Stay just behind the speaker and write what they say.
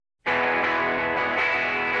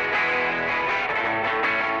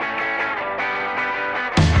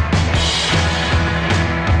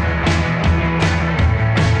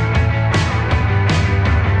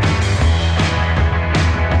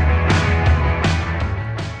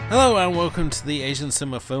Hello and welcome to the Asian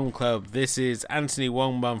Cinema Film Club. This is Anthony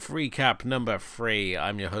Wong Month Recap number 3.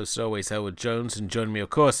 I'm your host always, Howard Jones, and joining me of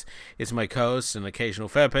course is my co-host and occasional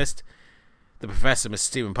therapist, the Professor, Mr.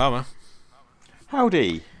 Stephen Palmer.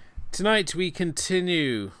 Howdy. Tonight we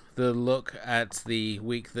continue the look at the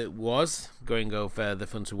week that was, going over the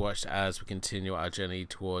films we watched as we continue our journey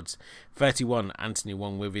towards 31 Anthony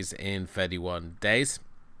Wong movies in 31 days.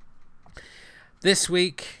 This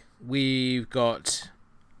week we've got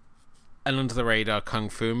an under-the-radar kung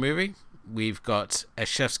fu movie. We've got a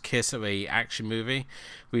chef's kiss of a action movie.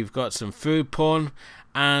 We've got some food porn.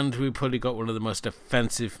 And we've probably got one of the most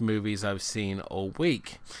offensive movies I've seen all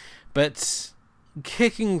week. But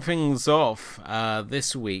kicking things off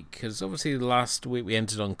this week, because obviously last week we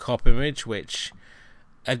ended on Cop Image, which...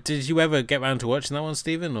 did you ever get round to watching that one,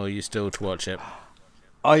 Stephen, or are you still to watch it?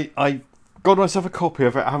 I got myself a copy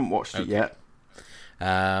of it. I haven't watched it yet.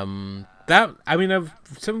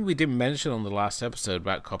 Something we didn't mention on the last episode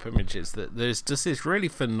about Cop Image is that there's just this really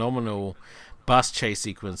phenomenal bus chase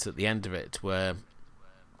sequence at the end of it where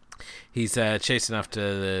he's chasing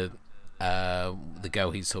after the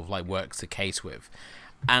girl he sort of like works the case with,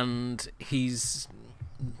 and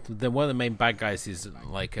one of the main bad guys is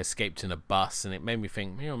like escaped in a bus, and it made me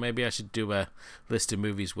think, maybe I should do a list of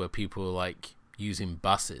movies where people are like using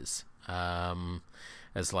buses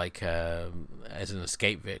as like as an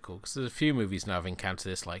escape vehicle, because there's a few movies now I've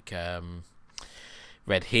encountered this, like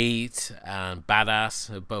Red Heat and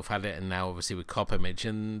Badass have both had it, and now obviously with Cop Image.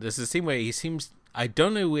 And there's a scene where he seems, I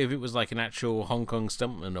don't know if it was like an actual Hong Kong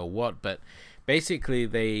stuntman or what, but basically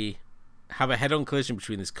they have a head-on collision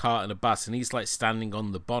between this car and a bus, and he's like standing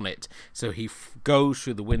on the bonnet, so he goes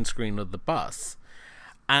through the windscreen of the bus.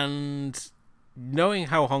 And knowing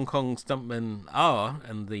how Hong Kong stuntmen are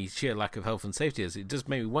and the sheer lack of health and safety is, it does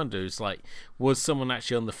make me wonder, it's like, was someone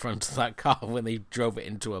actually on the front of that car when they drove it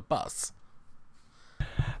into a bus?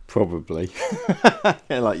 Probably.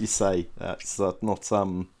 Like you say, that's not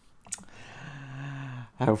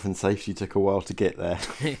health and safety took a while to get there.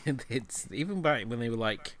 It's even back when they were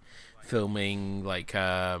like filming like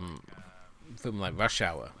Rush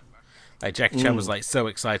Hour. Like Jackie Chan was like so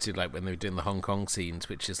excited, like when they were doing the Hong Kong scenes,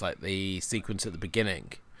 which is like the sequence at the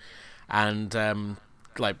beginning, and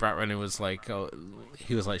like Brett Renner was like,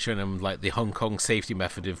 he was like showing him like the Hong Kong safety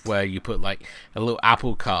method of where you put like a little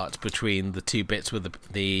apple cart between the two bits where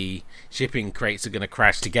the shipping crates are going to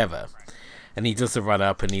crash together, and he does the run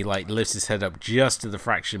up and he like lifts his head up just to the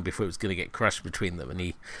fraction before it was going to get crushed between them, and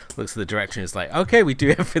he looks at the director and is like, okay, we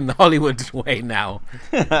do everything the Hollywood way now.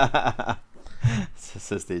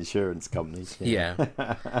 Says the insurance company.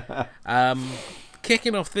 Yeah.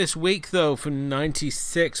 Kicking off this week, though, from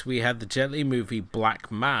 96, we had the Jet Li movie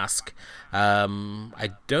Black Mask.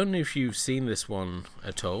 I don't know if you've seen this one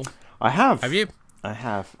at all. I have. Have you? I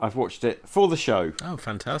have. I've watched it for the show. Oh,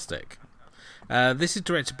 fantastic. This is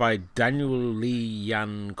directed by Daniel Lee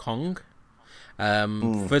Yan Kong.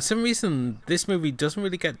 For some reason, this movie doesn't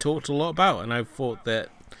really get talked a lot about, and I thought that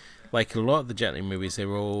like a lot of the Jet Li movies, they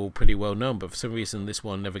were all pretty well known, but for some reason this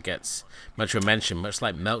one never gets much of a mention, much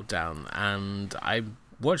like Meltdown. And I'm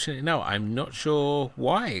watching it now. I'm not sure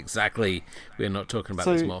why exactly we're not talking about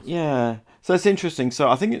this more. Yeah, so it's interesting. So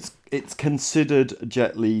I think it's considered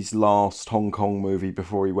Jet Li's last Hong Kong movie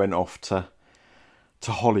before he went off to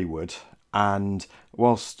Hollywood. And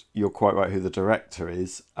whilst you're quite right who the director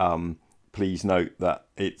is, please note that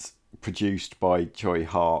it's produced by Choi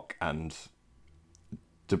Hark, and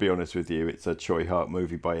to be honest with you, it's a Choi Hark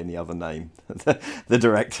movie by any other name. The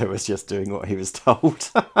director was just doing what he was told.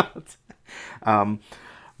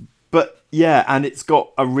 But yeah, and it's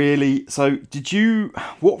got a really... So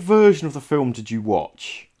what version of the film did you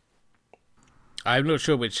watch? I'm not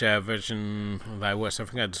sure which version I watched. I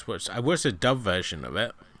think I watched a dub version of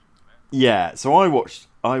it. Yeah, so I watched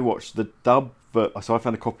the dub. So I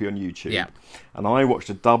found a copy on YouTube. Yeah. And I watched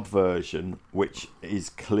a dub version, which is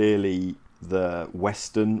clearly the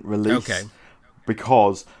Western release. Okay.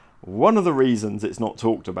 Because one of the reasons it's not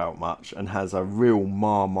talked about much and has a real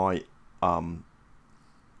Marmite,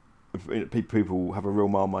 people have a real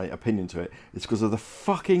Marmite opinion to it, is because of the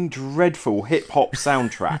fucking dreadful hip hop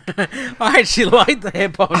soundtrack. I actually like the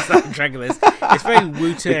hip hop soundtrack of this. It's very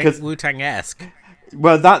Wu-Tang-esque.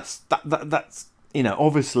 Well, that's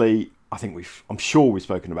obviously, I'm sure we've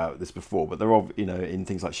spoken about this before, but there are, in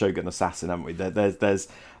things like Shogun Assassin, haven't we?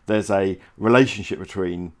 There's a relationship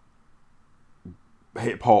between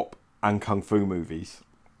hip hop and kung fu movies.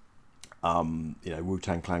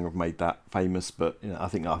 Wu-Tang Clan have made that famous, but I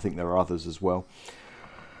think there are others as well.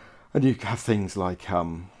 And you have things like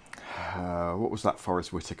what was that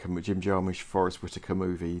Jim Jarmusch Forrest Whitaker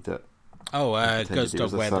movie that Oh, He pretended Ghost he Dog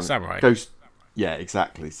was a Where the Samurai. Ghost. Yeah,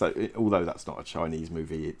 exactly. So although that's not a Chinese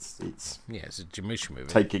movie, it's Yeah, it's a Jamushi movie.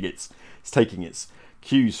 taking its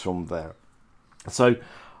cues from there. So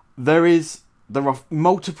there are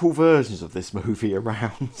multiple versions of this movie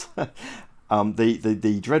around.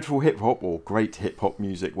 The dreadful hip hop or great hip hop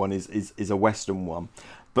music one is a Western one,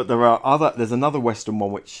 but there's another Western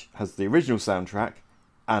one which has the original soundtrack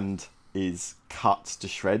and is cut to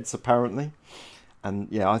shreds apparently, and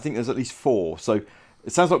yeah, I think there's at least 4. So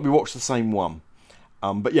it sounds like we watched the same one,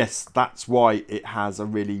 but yes, that's why it has a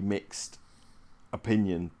really mixed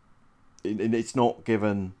opinion. It's not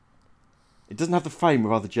given. It doesn't have the fame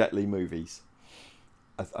of other Jet Li movies,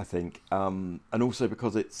 I think, and also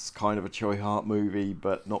because it's kind of a Choi Hart movie,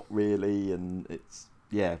 but not really, and it's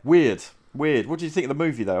weird. What do you think of the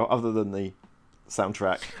movie though, other than the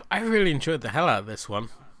soundtrack? I really enjoyed the hell out of this one.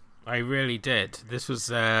 I really did. This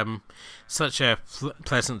was such a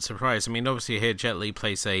pleasant surprise. I mean, obviously here Jet Li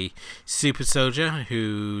plays a super soldier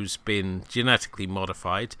who's been genetically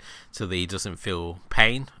modified so that he doesn't feel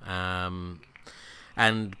pain.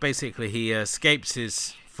 And basically he escapes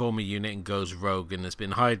his former unit and goes rogue and has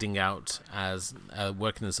been hiding out as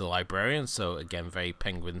working as a librarian. So again, very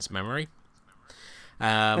Penguin's memory.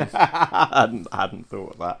 I hadn't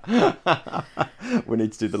thought of that. We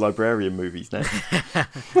need to do the librarian movies next.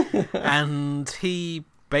 And he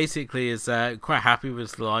basically is quite happy with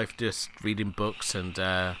his life, just reading books and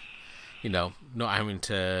not having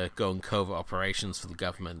to go on covert operations for the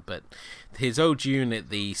government. But his old unit,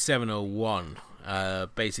 the 701,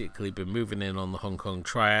 basically been moving in on the Hong Kong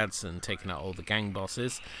triads and taking out all the gang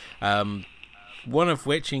bosses. One of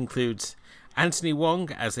which includes Anthony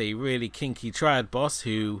Wong as a really kinky triad boss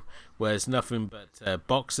who wears nothing but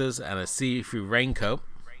boxers and a see-through raincoat.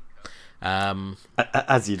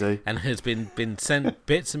 As you do. And has been sent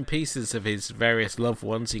bits and pieces of his various loved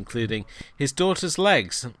ones, including his daughter's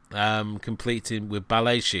legs, completed with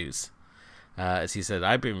ballet shoes. As he said,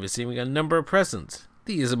 I've been receiving a number of presents.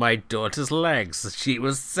 These are my daughter's legs. She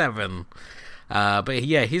was 7. But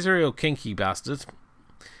yeah, he's a real kinky bastard.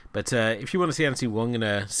 But if you want to see Anthony Wong in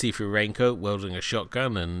a see-through raincoat, wielding a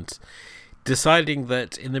shotgun, and deciding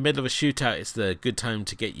that in the middle of a shootout it's the good time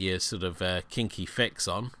to get your sort of kinky fix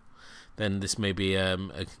on, then this may be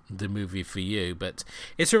the movie for you. But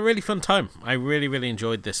it's a really fun time. I really, really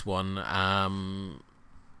enjoyed this one.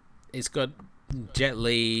 It's got Jet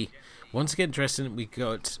Li once again dressed in. We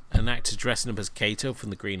got an actor dressing up as Kato from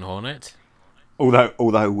the Green Hornet.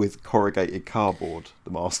 Although with corrugated cardboard, the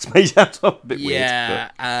mask's made out of, a bit weird.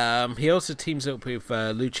 Yeah, he also teams up with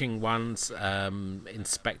Lu Ching-wan's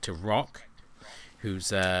Inspector Rock, who's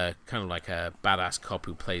kind of like a badass cop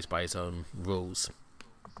who plays by his own rules.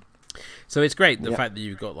 So it's great the fact that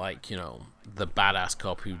you've got the badass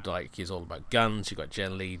cop who is all about guns. You've got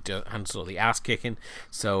Jet Li handles all the ass kicking,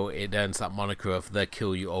 so it earns that moniker of "they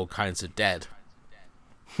kill you all kinds of dead."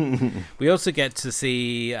 We also get to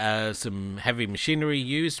see some heavy machinery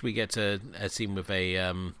used. We get a scene with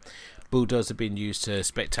a bulldozer being used to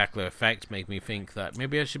spectacular effect. Make me think that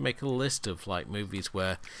maybe I should make a list of movies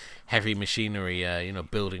where heavy machinery,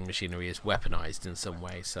 building machinery, is weaponized in some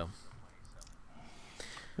way. So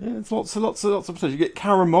yeah, it's lots of potential. You get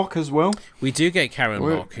Karen Mok as well. We do get Karen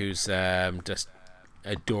Mok, who's just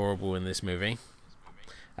adorable in this movie.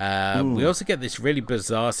 We also get this really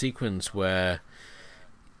bizarre sequence where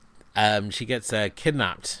she gets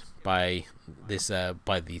kidnapped by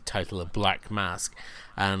the title of Black Mask,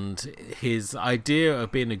 and his idea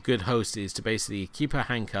of being a good host is to basically keep her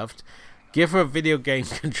handcuffed, give her a video game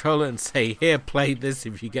controller, and say, "Here, play this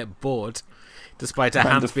if you get bored," despite her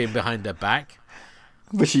hands being behind her back.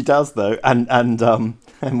 But she does though, and hands on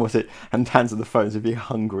the phones if you're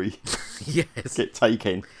hungry. Yes, get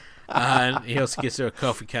taken. And he also gives her a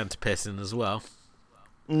coffee can to piss in as well.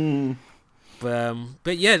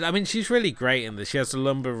 But yeah, I mean, she's really great in this. She has a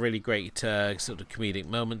number of really great sort of comedic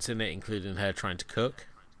moments in it, including her trying to cook.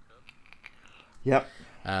 Yep.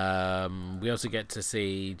 We also get to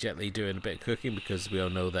see Jet Li doing a bit of cooking, because we all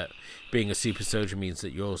know that being a super soldier means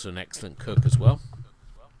that you're also an excellent cook as well.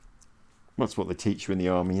 That's what they teach you in the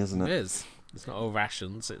army, isn't it? It is. It's not all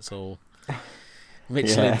rations, it's all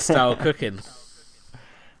Michelin-style cooking.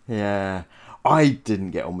 Yeah. I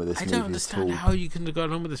didn't get on with this movie at all. I don't understand how you can have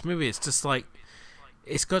gone on with this movie. It's just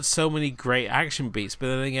it's got so many great action beats, but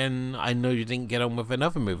then again, I know you didn't get on with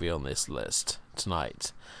another movie on this list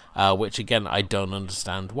tonight, which again, I don't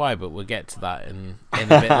understand why, but we'll get to that in a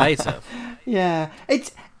bit later. Yeah.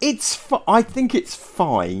 I think it's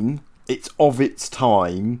fine. It's of its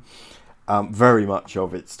time. Very much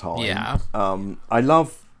of its time. Yeah. I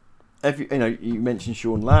love You mentioned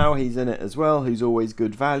Sean Lau, he's in it as well, who's always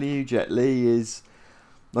good value. Jet Li is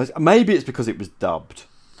nice. Maybe it's because it was dubbed.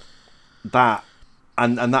 That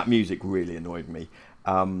and that music really annoyed me.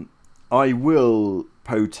 I will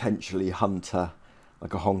potentially hunt a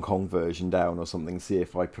Hong Kong version down or something, see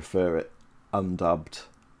if I prefer it undubbed.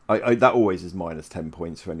 That always is minus 10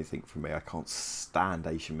 points for anything from me. I can't stand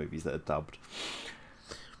Asian movies that are dubbed.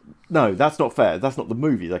 No, that's not fair. That's not the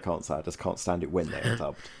movies I can't stand. I just can't stand it when they're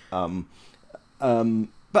dubbed.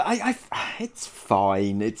 But it's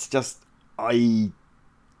fine. It's just I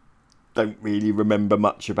don't really remember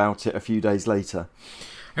much about it a few days later.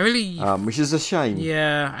 Which is a shame.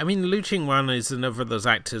 Yeah, I mean, Liu Qingwan is another of those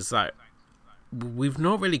actors that we've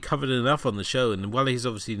not really covered enough on the show, and while he's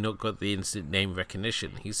obviously not got the instant name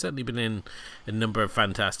recognition, he's certainly been in a number of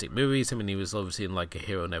fantastic movies. I mean, he was obviously in A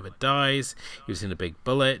Hero Never Dies. He was in A Big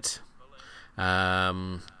Bullet.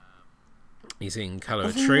 He's in Colour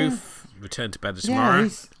of Truth. Return to Bed of Tomorrow.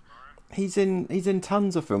 He's in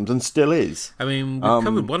tons of films and still is. I mean, we've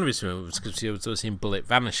covered one of his films because he was also in Bullet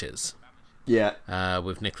Vanishes. Yeah.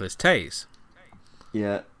 With Nicholas Taze.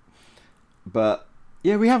 Yeah. But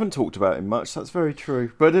yeah, we haven't talked about him much. That's very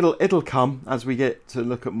true. But it'll come as we get to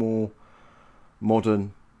look at more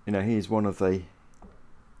modern. He is one of the,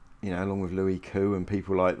 along with Louis Koo and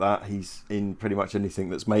people like that. He's in pretty much anything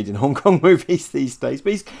that's made in Hong Kong movies these days.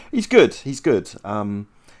 But he's good. He's good. He's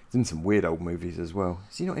in some weird old movies as well.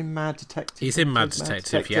 Is he not in Mad Detective? He's in Mad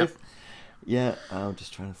Detective, yeah. Yeah. I'm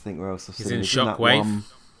just trying to think where else I've seen him. He's in Shockwave.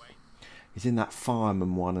 He's in that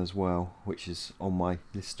Fireman one as well, which is on my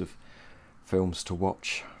list of films to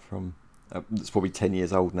watch from. It's probably 10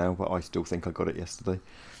 years old now, but I still think I got it yesterday.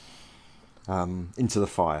 Into the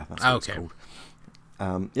Fire. That's what it's called.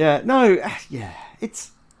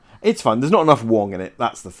 It's fun. There's not enough Wong in it.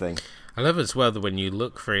 That's the thing. I love as well that when you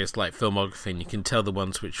look for his filmography, and you can tell the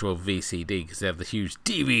ones which are all VCD because they have the huge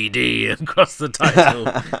DVD across the title.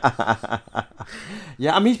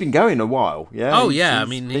 Yeah, I mean he's been going a while. Yeah. Oh yeah, I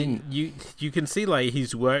mean you can see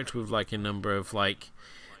he's worked with a number of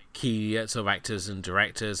key sort of actors and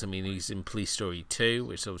directors. I mean he's in Police Story 2,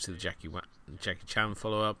 which is obviously the Jackie Chan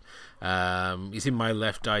follow up. He's in My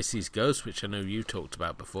Left Eye Sees Ghosts, which I know you talked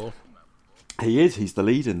about before. He is. He's the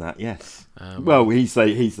lead in that. Yes. Well, he's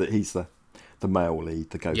the male lead,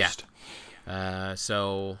 the ghost. Yeah.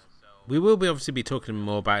 So we will obviously be talking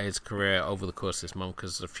more about his career over the course of this month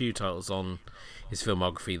because there's a few titles on his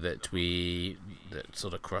filmography that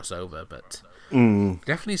sort of cross over, but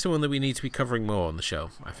definitely someone that we need to be covering more on the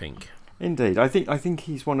show, I think. Indeed, I think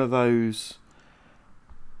he's one of those.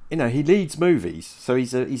 He leads movies, so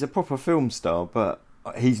he's a proper film star, but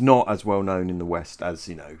he's not as well known in the West as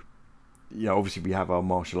obviously we have our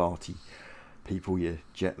martial arty people, your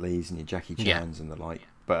Jet Li's and your Jackie Chan's and the like.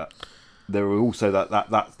 But there are also that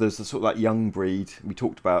there's the sort of that young breed we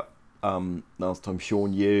talked about last time.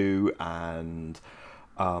 Sean Yu and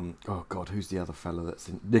who's the other fella that's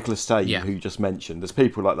in Nicholas Taze, who you just mentioned. There's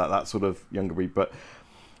people like that sort of younger breed. But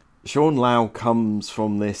Sean Lau comes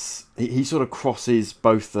from this. He sort of crosses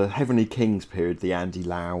both the Heavenly Kings period, the Andy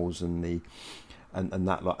Laus and the. And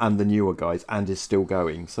that lot, and the newer guys, and is still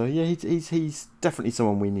going. So yeah, he's definitely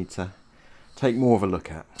someone we need to take more of a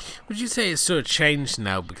look at. Would you say it's sort of changed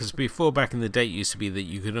now? Because before, back in the day, it used to be that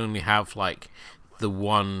you could only have the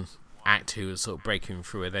one actor who was sort of breaking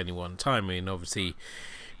through at any one time. I mean, obviously,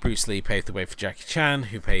 Bruce Lee paved the way for Jackie Chan,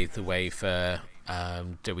 who paved the way for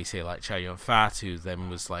did we say Chow Yun-fat, who then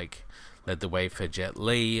was led the way for Jet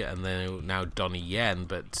Li, and then now Donnie Yen.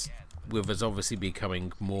 But with us obviously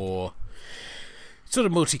becoming more sort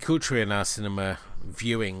of multicultural in our cinema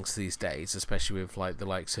viewings these days, especially with the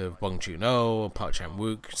likes of Bong Joon-ho and Park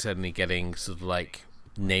Chan-wook suddenly getting sort of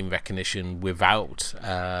name recognition without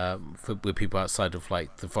with people outside of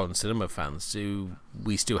the foreign cinema fans. Do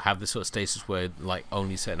we still have this sort of status where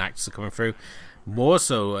only certain actors are coming through? More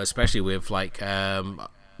so, especially with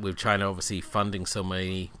with China obviously funding so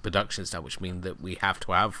many productions now, which mean that we have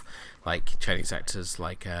to have Chinese actors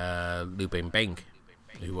like Liu Bingbing,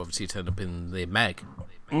 who obviously turned up in the Meg.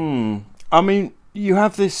 I mean, you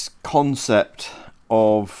have this concept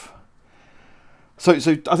of... So I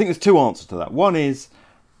think there's two answers to that. One is,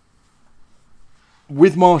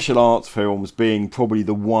 with martial arts films being probably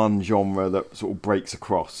the one genre that sort of breaks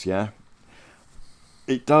across, yeah?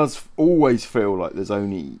 It does always feel like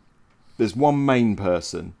there's one main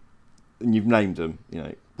person, and you've named them,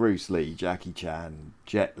 Bruce Lee, Jackie Chan,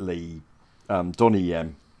 Jet Li, Donnie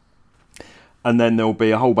Yen. And then there'll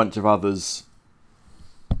be a whole bunch of others,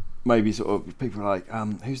 maybe sort of people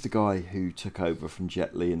who's the guy who took over from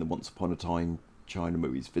Jet Li in the Once Upon a Time China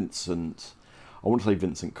movies? I want to say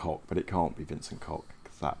Vincent Koch, but it can't be Vincent Koch.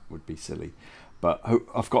 that would be silly. But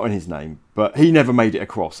I've forgotten his name. But he never made it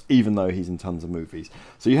across, even though he's in tons of movies.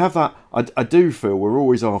 So you have that. I do feel we're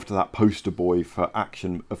always after that poster boy for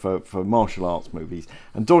action, for martial arts movies.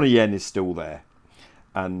 And Donnie Yen is still there.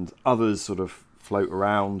 And others sort of float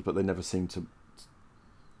around, but they never seem to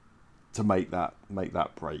make that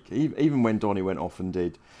break. Even when Donnie went off and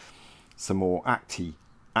did some more acting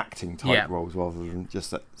type roles rather than just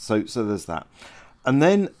that. So there's that. And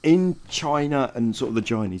then in China and sort of the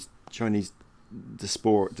Chinese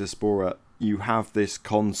diaspora, you have this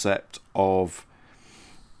concept of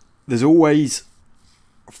there's always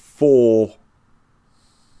 4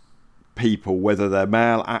 people, whether they're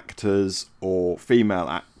male actors or female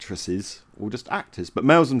actresses or just actors, but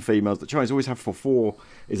males and females. The Chinese always have 4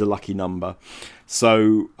 is a lucky number.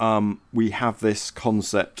 So we have this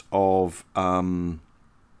concept of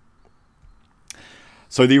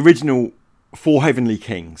so the original 4 Heavenly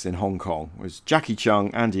Kings in Hong Kong was Jackie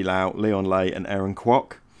Chung, Andy Lau, Leon Lei and Aaron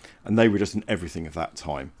Kwok, and they were just in everything of that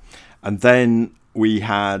time. And then we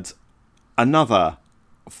had another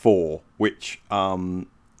 4 which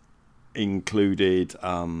included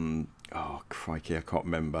oh crikey, I can't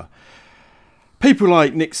remember, people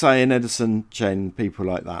like Nick Say and Edison Chen, people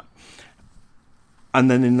like that. And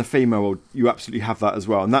then in the female world, you absolutely have that as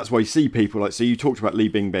well. And that's why you see people like... So you talked about Li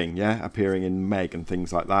Bingbing, yeah? Appearing in Meg and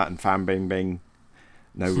things like that. And Fan Bingbing,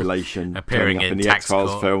 no relation. Appearing in the Tax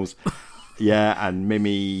X-Files Court. films. Yeah, and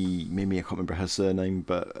Mimi, I can't remember her surname,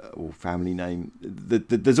 but or family name.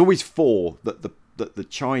 There's always 4 that the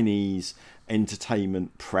Chinese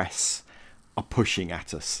entertainment press are pushing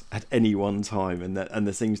at us at any one time. And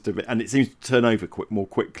there seems to be... And it seems to turn over more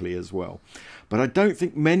quickly as well. But I don't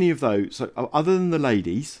think many of those, so other than the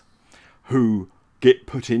ladies who get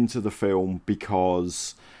put into the film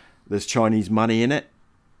because there's Chinese money in it,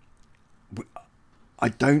 I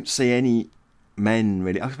don't see any men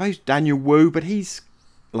really. I suppose Daniel Wu, but he's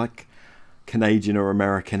like Canadian or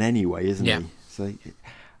American anyway, isn't he? So,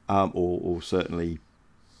 or certainly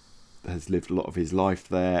has lived a lot of his life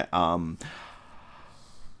there.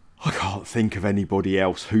 I can't think of anybody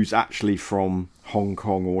else who's actually from Hong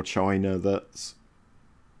Kong or China that's,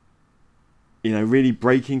 really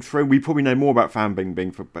breaking through. We probably know more about Fan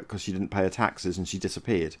Bingbing because she didn't pay her taxes and she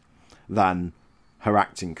disappeared than her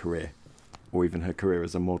acting career or even her career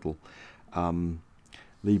as a model.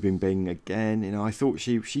 Li Bingbing, again, I thought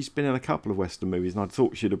she's been in a couple of Western movies and I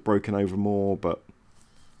thought she'd have broken over more, but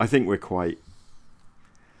I think we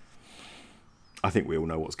all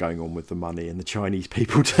know what's going on with the money and the Chinese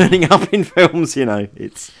people turning up in films.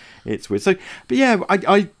 It's weird. So, but yeah,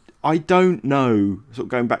 I don't know. Sort of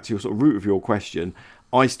going back to your sort of root of your question,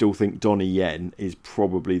 I still think Donnie Yen is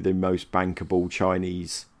probably the most bankable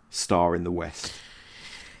Chinese star in the West.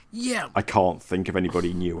 Yeah, I can't think of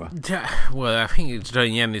anybody newer. Well, I think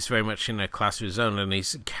Donnie Yen is very much in a class of his own, and he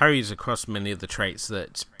carries across many of the traits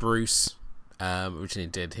that Bruce originally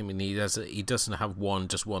did. I mean, he doesn't have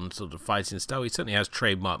just one sort of fighting style. He certainly has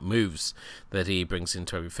trademark moves that he brings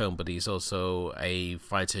into every film, but he's also a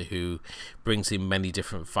fighter who brings in many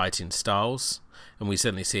different fighting styles. And we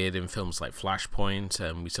certainly see it in films like Flashpoint,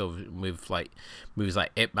 and we saw with movies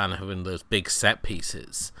like Ip Man having those big set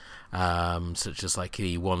pieces, such as like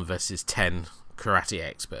the 1 versus 10 karate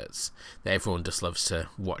experts that everyone just loves to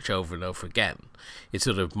watch over and over again. It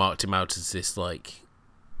sort of marked him out as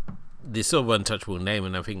this sort of untouchable name,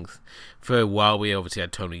 and I think for a while we obviously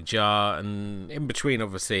had Tony Jaa, and in between,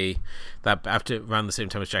 obviously, that around the same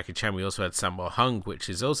time as Jackie Chan, we also had Sammo Hung, which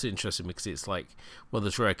is also interesting because it's like one of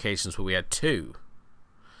those rare occasions where we had 2.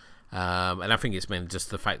 And I think it's mainly just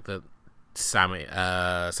the fact that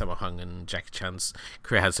Sammo Hung and Jackie Chan's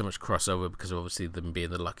career had so much crossover because of obviously them being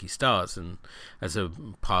the lucky stars, and as a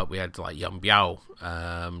part we had like Yuen Biao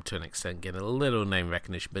to an extent getting a little name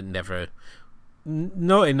recognition, but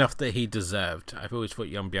not enough that he deserved. I've always thought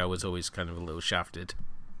Yuen Biao was always kind of a little shafted.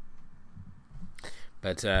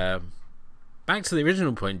 But back to the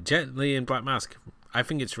original point, Jet Li and Black Mask. I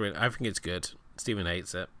think it's good. Stephen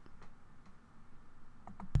hates it.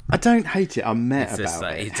 I don't hate it. I'm mad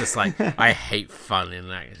about it. He's just like, I hate fun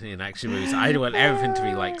in action movies. I want everything to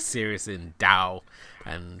be like serious and Dao,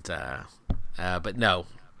 and but no.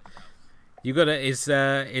 You got it. Is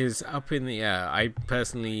up in the air. I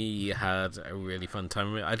personally had a really fun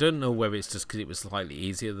time with it. I don't know whether it's just because it was slightly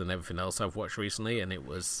easier than everything else I've watched recently, and it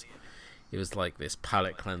was like this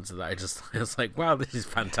palate cleanser that I was like, wow, this is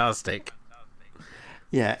fantastic.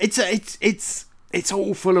 Yeah, it's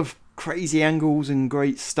all full of crazy angles and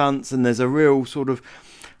great stunts, and there's a real sort of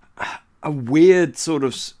a weird sort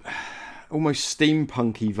of almost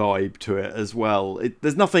steampunky vibe to it as well.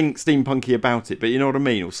 There's nothing steampunky about it, but you know what I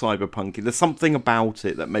mean, or cyberpunky. There's something about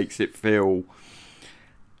it that makes it feel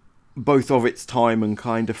both of its time and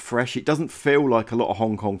kind of fresh. It doesn't feel like a lot of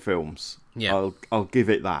Hong Kong films. Yeah. I'll give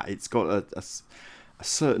it that. It's got a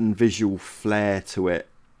certain visual flair to it,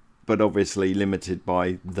 but obviously limited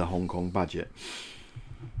by the Hong Kong budget.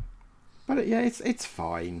 But yeah, it's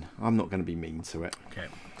fine. I'm not going to be mean to it. Okay.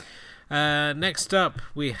 Next up,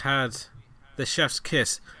 we had The Chef's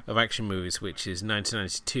Kiss of action movies, which is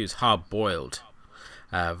 1992's Hard Boiled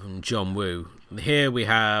from John Woo. And here we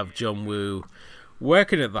have John Woo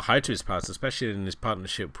working at the height of his powers, especially in his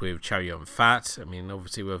partnership with Chow Yun-fat. I mean,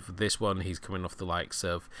 obviously with this one, he's coming off the likes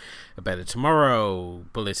of A Better Tomorrow,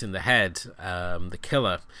 Bullet in the Head, The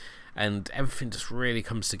Killer, and everything just really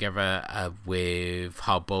comes together with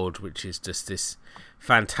Hard Boiled, which is just this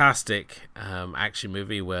fantastic action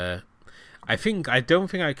movie where I don't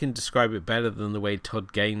think I can describe it better than the way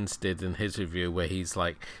Todd Gaines did in his review, where he's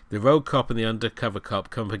like, the road cop and the undercover cop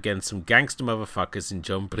come up against some gangster motherfuckers in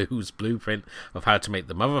John Blue's blueprint of how to make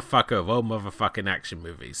the motherfucker of all motherfucking action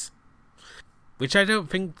movies. Which I don't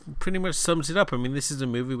think pretty much sums it up. I mean, this is a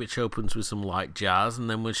movie which opens with some light jazz and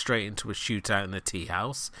then we're straight into a shootout in a tea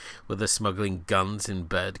house where they're smuggling guns in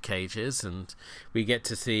bird cages, and we get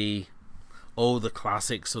to see all the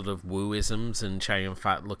classic sort of Wooisms and Chow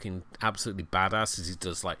Yun-fat looking absolutely badass as he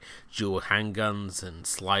does like dual handguns and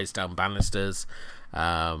slides down banisters.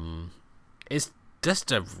 It's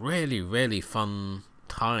just a really, really fun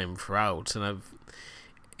time throughout, and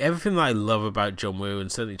everything that I love about John Woo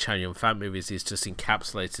and certainly Chow Yun-fat movies is just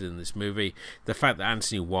encapsulated in this movie. The fact that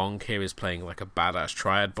Anthony Wong here is playing like a badass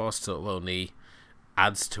triad boss sort of only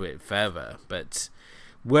adds to it further. But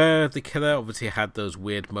where The Killer obviously had those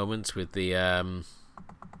weird moments with the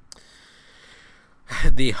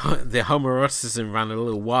homoeroticism ran a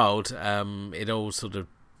little wild, it all sort of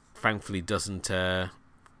thankfully isn't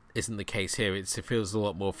the case here. It feels a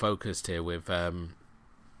lot more focused here with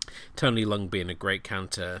Tony Leung being a great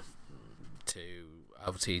counter to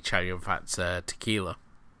obviously Chow Yun-fat's Tequila,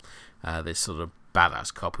 this sort of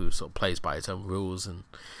badass cop who sort of plays by his own rules and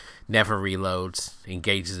never reloads,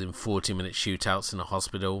 engages in 40-minute shootouts in a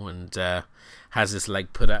hospital, and has his leg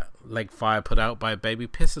fire put out by a baby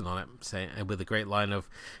pissing on it, and with a great line of,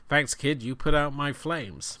 "Thanks, kid, you put out my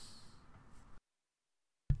flames."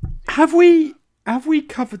 Have we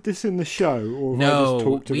covered this in the show, or have I just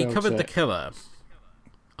talked about it? We covered The Killer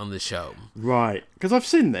on the show, right? Because I've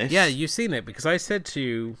seen this. Yeah, you've seen it because I said to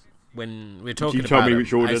you when we were talking you told about me it,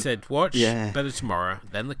 which order? I said watch Better Tomorrow,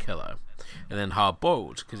 then The Killer, and then Hard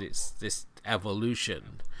Boiled, because it's this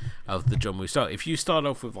evolution of the John Woo style. If you start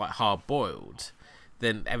off with like Hard Boiled,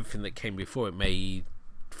 then everything that came before it may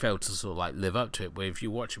fail to sort of like live up to it. Where if you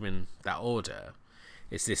watch them in that order,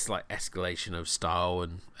 it's this like escalation of style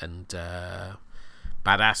and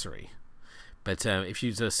badassery. But if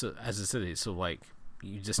you just, as I said, it's sort of like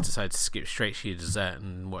you just decide to skip straight to your dessert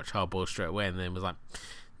and watch Hard Boiled straight away, and then was like,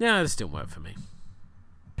 no, this didn't work for me.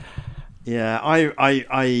 Yeah,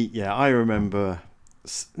 I remember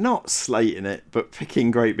not slating it, but picking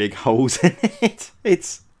great big holes in it.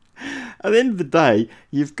 It's at the end of the day,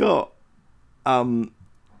 you've got you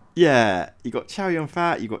got Chow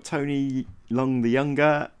Yun-fat, you've got Tony Leung the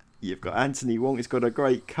younger, you've got Anthony Wong. It's got a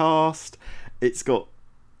great cast. It's got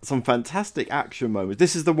some fantastic action moments.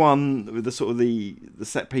 This is the one with the sort of the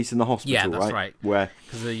set piece in the hospital, yeah, that's right. Where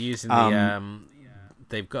because they're using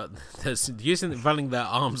they've got they're running their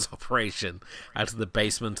arms operation out of the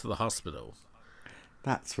basement of the hospital.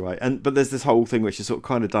 That's right. But there's this whole thing which is sort of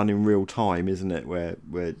kind of done in real time, isn't it? Where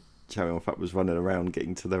Chow Yun-fat was running around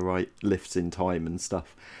getting to the right lifts in time and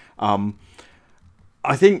stuff.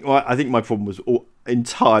 I think my problem was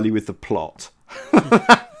entirely with the plot,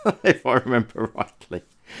 if I remember rightly.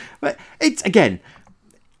 But it's, again,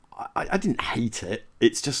 I didn't hate it.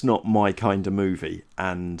 It's just not my kind of movie,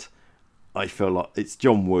 and I feel like it's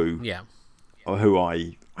John Woo, who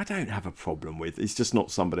I don't have a problem with. It's just not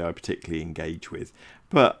somebody I particularly engage with.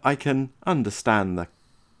 But I can understand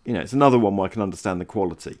it's another one where I can understand the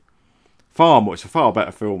quality. It's a far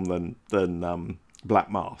better film than Black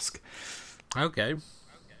Mask. Okay.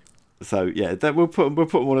 So yeah, we'll put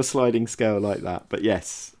them on a sliding scale like that. But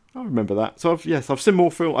yes, I remember that. So I've seen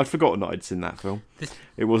more film. I'd forgotten that I'd seen that film.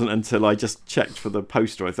 It wasn't until I just checked for the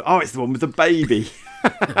poster I thought, oh, it's the one with the baby.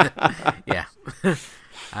 Yeah.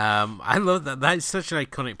 I love that. That's such an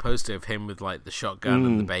iconic poster of him with like the shotgun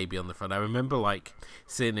and the baby on the front. I remember like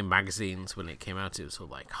seeing in magazines when it came out, it was sort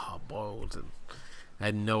of like Hard Boiled, and I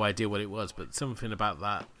had no idea what it was, but something about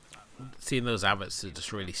that seeing those adverts that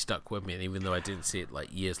just really stuck with me, and even though I didn't see it like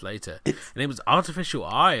years later, and it was Artificial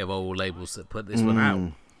Eye of all labels that put this one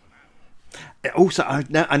out. Also, I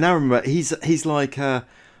now remember he's like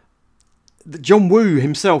John Woo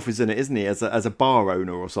himself is in it, isn't he? As a bar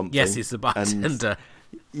owner or something. Yes, he's the bartender.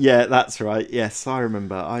 Yeah, that's right. Yes, I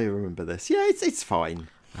remember this. Yeah, it's fine.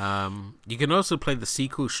 You can also play the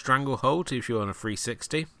sequel Stranglehold if you're on a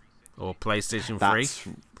 360 or PlayStation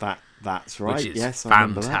 3. That's right. Which is yes, I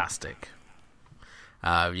remember fantastic.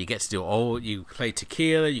 You get to do you play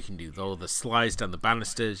tequila, you can do all the slides down the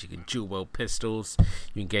banisters, you can dual wield pistols,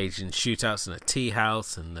 you engage in shootouts in a tea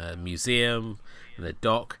house and a museum and a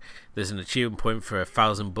dock. There's an achievement point for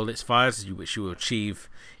 1,000 bullets fired, which you will achieve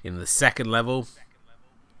in the second level.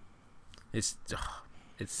 It's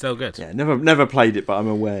so good. Yeah, never played it, but I'm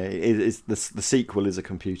aware the sequel is a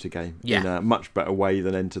computer game in a much better way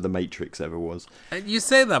than Enter the Matrix ever was. And you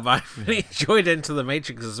say that, but I really enjoyed Enter the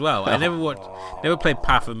Matrix as well. I never played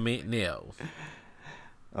Path of Neo.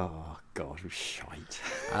 Oh God, it was shite.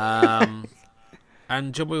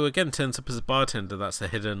 And John Woo again turns up as a bartender. That's a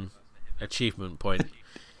hidden achievement point.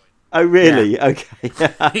 Oh really? Yeah.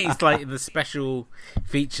 Okay. He's like in the special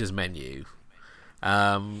features menu.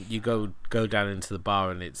 You go down into the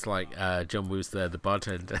bar and it's like John Woo's there, the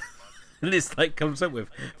bartender, and it's like comes up with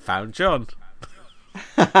 "Found John."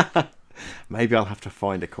 Maybe I'll have to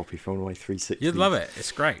find a copy from my 360. You'd love it.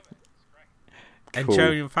 It's great. Cool. And Chow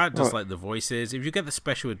Yun-fat does like the voices. If you get the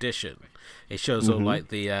special edition, it shows all like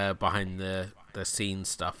the behind the scenes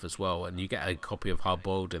stuff as well, and you get a copy of Hard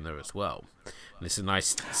Boiled in there as well. And it's a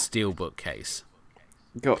nice steelbook case.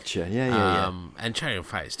 Gotcha. Yeah. And Chow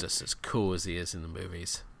Yun-fat is just as cool as he is in the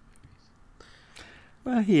movies.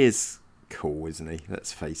 Well, he is cool, isn't he?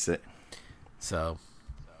 Let's face it. So,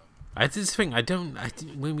 I just think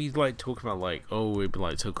when we like talk about like, oh, we'd be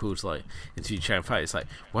like so cool to like interview Chow Yun-fat, it's like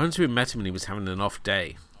once we met him and he was having an off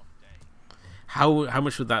day, how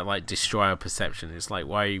much would that like destroy our perception? It's like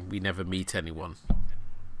why we never meet anyone.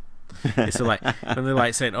 It's like when they're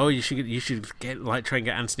like saying, "Oh, you should get like try and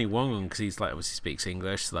get Anthony Wong on because he's like obviously speaks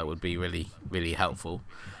English, so that would be really really helpful."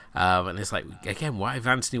 And it's like again, what if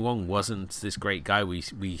Anthony Wong wasn't this great guy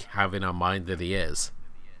we have in our mind that he is?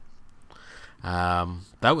 That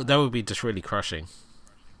would be just really crushing.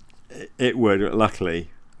 It would. Luckily,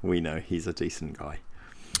 we know he's a decent guy.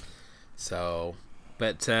 So,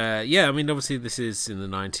 but yeah, I mean, obviously this is in the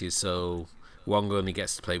 90s, so Wong only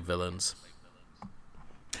gets to play villains.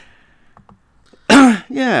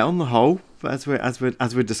 Yeah, on the whole, as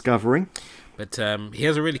we're discovering. But he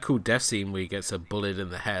has a really cool death scene where he gets a bullet in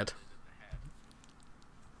the head.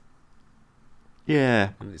 Yeah,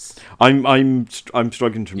 I'm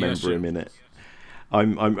struggling to remember him in it.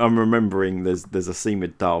 I'm remembering there's a scene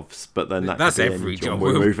with doves, but then that's every John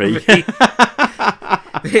Woo movie.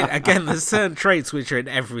 Again, there's certain traits which are in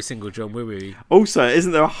every single John Woo movie. Also,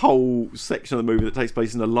 isn't there a whole section of the movie that takes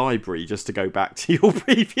place in a library? Just to go back to your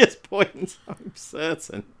previous point, I'm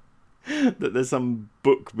certain that there's some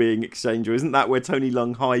book being exchanged. Or isn't that where Tony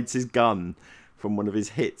Leung hides his gun from one of his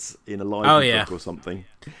hits in a library book or something?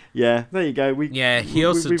 Yeah, there you go. He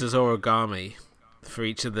also does origami for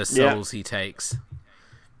each of the souls he takes,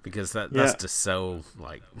 because that's just so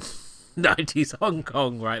like 90s Hong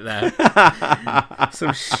Kong right there.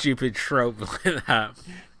 Some stupid trope like that.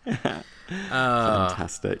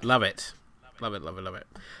 Fantastic. Love it.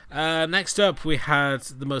 Next up, we had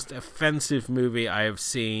the most offensive movie I have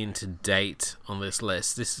seen to date on this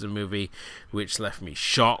list. This is a movie which left me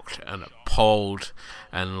shocked and appalled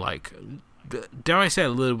and, like, dare I say, a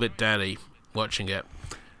little bit dirty watching it.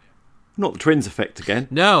 Not the twins effect again.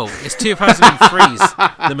 No, it's 2003's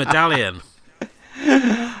The Medallion.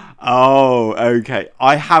 Oh, okay.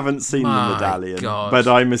 I haven't seen The Medallion, God. But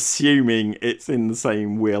I'm assuming it's in the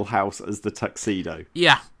same wheelhouse as The Tuxedo.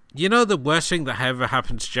 Yeah. You know the worst thing that ever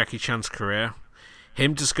happened to Jackie Chan's career?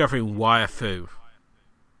 Him discovering wire fu,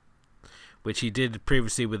 which he did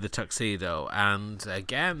previously with The Tuxedo, and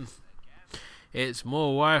again, it's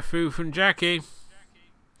more wire fu from Jackie.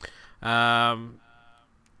 Yeah,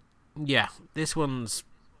 this one's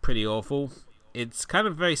pretty awful. It's kind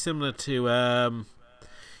of very similar to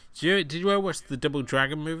did you ever watch the Double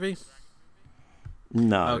Dragon movie?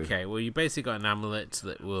 No. Okay, well you basically got an amulet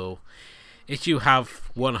that will, if you have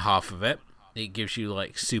one half of it, it gives you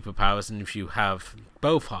like superpowers, and if you have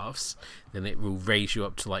both halves, then it will raise you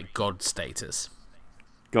up to like god status.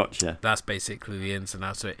 Gotcha. That's basically the ins and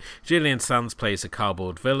outs of it. Julian Sands plays a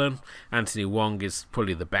cardboard villain. Anthony Wong is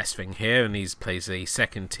probably the best thing here, and he plays a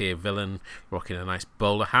second tier villain rocking a nice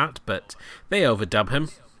bowler hat, but they overdub him.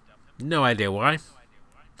 No idea why.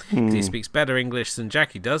 He speaks better English than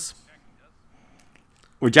Jackie does.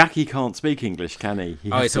 Well, Jackie can't speak English, can he? He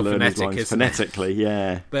has it's to all learn his phonetic, lines isn't it? phonetically.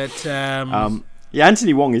 Yeah. But Yeah,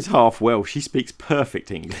 Anthony Wong is half Welsh. She speaks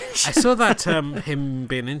perfect English. I saw that him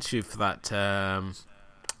being interviewed for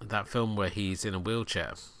that film where he's in a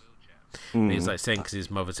wheelchair. And he's like saying because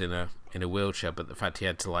his mother's in a wheelchair, but the fact he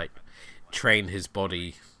had to like train his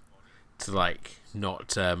body to like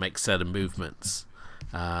not make certain movements.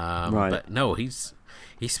 Right. But no, he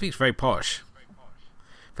speaks very posh.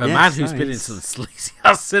 For a man who's been in some sleazy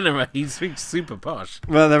ass cinema, he speaks super posh.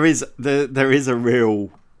 Well, there is a real.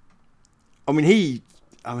 I mean,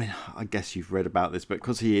 I guess you've read about this, but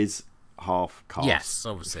because he is half cast. Yes,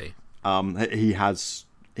 obviously.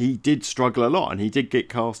 He did struggle a lot, and he did get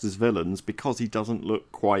cast as villains because he doesn't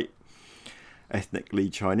look quite ethnically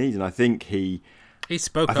Chinese, and I think he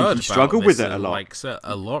struggled with it a lot, like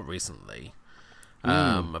a lot recently,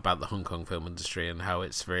 about the Hong Kong film industry and how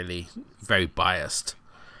it's really very biased.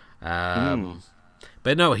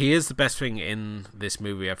 But no, he is the best thing in this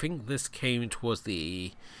movie. I think this came towards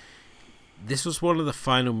this was one of the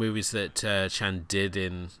final movies that Chan did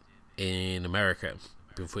in America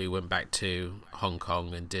before he went back to Hong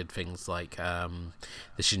Kong and did things like the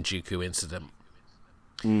Shinjuku incident.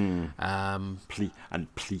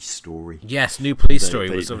 Police Story. Yes, New Police Story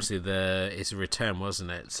was obviously his return, wasn't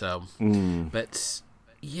it? So, but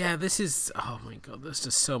yeah, this is, oh my god, there's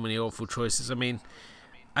just so many awful choices. I mean,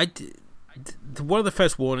 one of the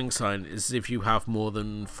first warning signs is if you have more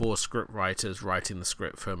than 4 script writers writing the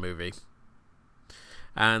script for a movie.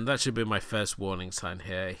 And that should be my first warning sign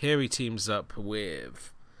here. Here he teams up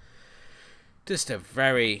with just a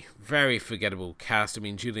very, very forgettable cast. I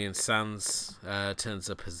mean, Julian Sands turns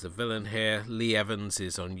up as the villain here. Lee Evans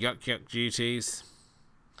is on Yuck Yuck duties.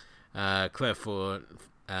 Claire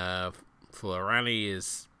Fullerani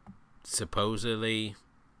is supposedly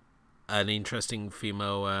an interesting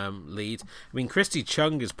female lead. I mean, Christy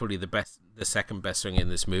Chung is probably the second best thing in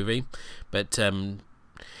this movie, but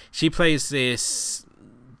she plays this.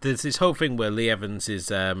 There's this whole thing where Lee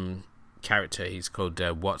Evans' character, he's called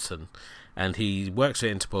Watson, and he works for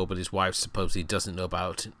Interpol, but his wife supposedly doesn't know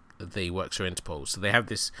about the works for Interpol. So they have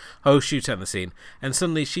this whole shootout in the scene, and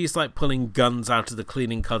suddenly she's like pulling guns out of the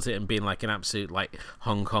cleaning closet and being like an absolute like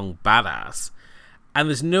Hong Kong badass, and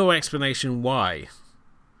there's no explanation why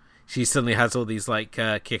she suddenly has all these like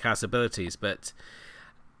kick-ass abilities. But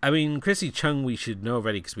I mean, Chrissy Chung we should know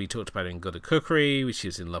already because we talked about her in Good at Cookery.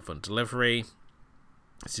 She's in Love on Delivery.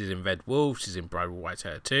 She's in Red Wolf. She's in Bride with White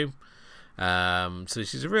Hair too. So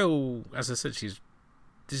she's a real, as I said,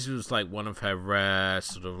 this was like one of her rare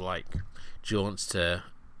sort of like jaunts to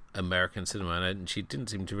American cinema, and she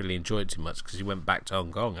didn't seem to really enjoy it too much because she went back to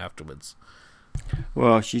Hong Kong afterwards.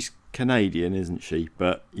 Well, she's Canadian, isn't she?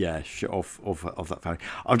 But yeah, of that family.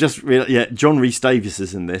 I've just realized, John Rhys Davies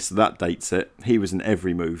is in this. So that dates it. He was in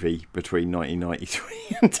every movie between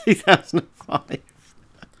 1993 and 2005.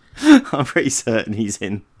 I'm pretty certain he's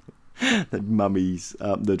in the Mummies,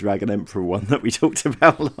 the Dragon Emperor one that we talked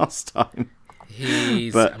about last time.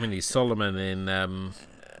 He's Solomon in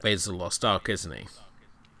Raiders of the Lost Ark, isn't he?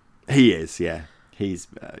 He is, yeah. He's,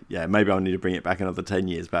 maybe I'll need to bring it back another 10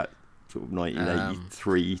 years back, sort of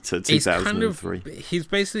 1983 to 2003. He's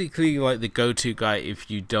basically like the go-to guy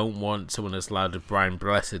if you don't want someone as loud as Brian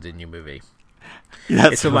Blessed in your movie.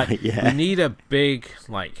 That's right, yeah. We need a big,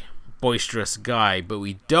 like, boisterous guy, but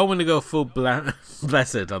we don't want to go full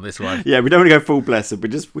Blessed on this one. Yeah, we don't want to go full Blessed. We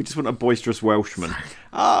just want a boisterous Welshman.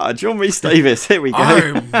 John Rhys Davies. Here we go.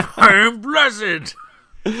 I am Blessed.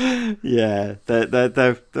 Yeah,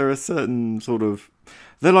 there are certain sort of,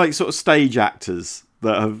 they're like sort of stage actors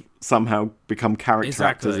that have somehow become character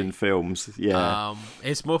actors in films. Yeah,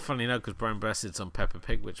 it's more funny now because Brian Blessed's on Peppa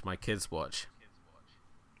Pig, which my kids watch.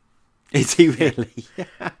 Is he really?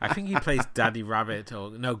 I think he plays Daddy Rabbit,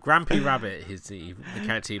 or no, Grampy Rabbit is the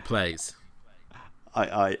character he plays.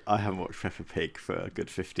 I haven't watched Peppa Pig for a good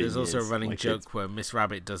 15 years. There's also a running joke where Miss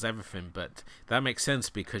Rabbit does everything, but that makes sense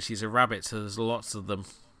because she's a rabbit, so there's lots of them.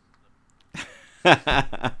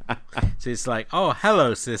 So it's like, oh,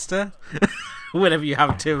 hello, sister. Whenever you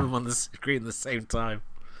have 2 of them on the screen at the same time.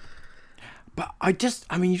 But you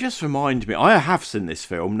just remind me. I have seen this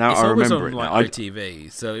film now. I remember it. It's on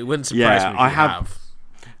ITV, so it wouldn't surprise me if you have.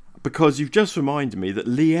 Because you've just reminded me that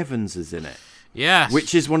Lee Evans is in it. Yes,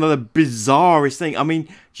 which is one of the bizarrest things. I mean,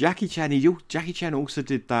 Jackie Chan also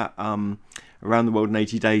did that Around the World in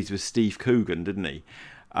 80 Days with Steve Coogan, didn't he?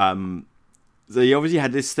 So he obviously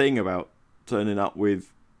had this thing about turning up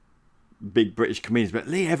with big British comedians, but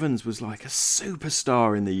Lee Evans was like a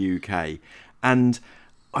superstar in the UK, and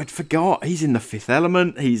I'd forgot he's in The Fifth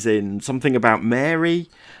Element. He's in Something About Mary.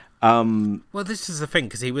 Well, this is the thing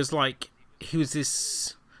because he was like he was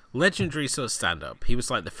this legendary sort of stand-up. He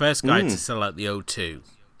was like the first guy to sell out the O2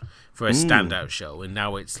 for a standout show, and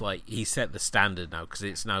now it's like he set the standard now, because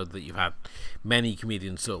it's now that you've had many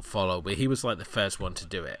comedians sort of follow, but he was like the first one to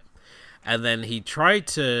do it. And then he tried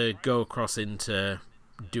to go across into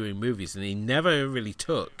doing movies, and he never really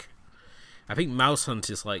took. I think Mouse Hunt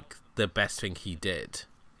is like the best thing he did,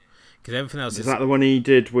 because everything else is that the one he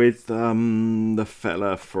did with the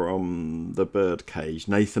fella from The Birdcage,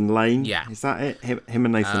 Nathan Lane? Yeah, is that it? Him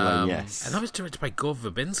and Nathan Lane, yes. And that was directed by Gore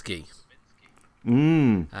Verbinski.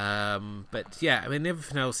 But yeah, I mean,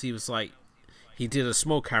 everything else he was like, he did a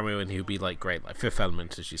small cameo and he would be like great, like Fifth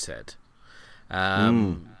Element, as you said.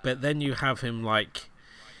 But then you have him like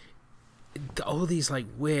all these like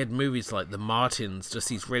weird movies like The Martins, just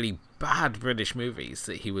these really bad British movies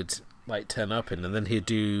that he would like turn up in, and then he'd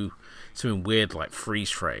do something weird like Freeze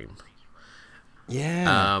Frame.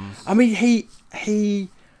 Yeah. I mean, he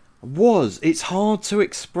was. It's hard to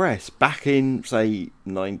express back in, say,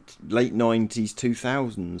 late 90s,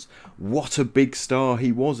 2000s, what a big star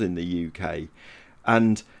he was in the UK.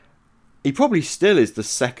 And he probably still is the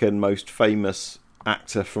second most famous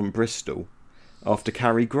actor from Bristol after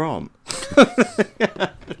Cary Grant.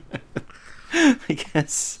 I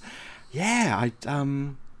guess. Yeah, I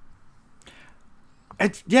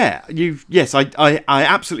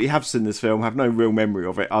absolutely have seen this film. Have no real memory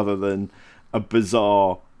of it other than a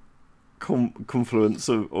bizarre confluence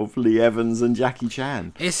of Lee Evans and Jackie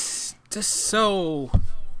Chan. It's just so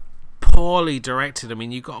poorly directed. I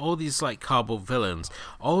mean, you got all these like cardboard villains.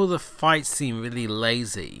 All the fights seem really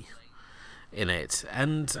lazy in it,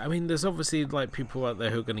 and I mean, there's obviously like people out there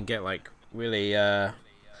who are going to get like really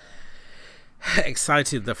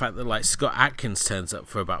excited the fact that like Scott Adkins turns up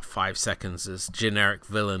for about 5 seconds as generic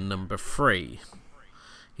villain number 3.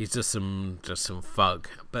 He's just some thug,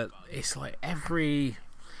 but it's like every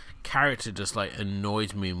character just like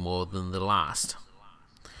annoyed me more than the last.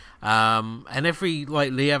 And every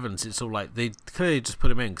like Lee Evans, it's all like they clearly just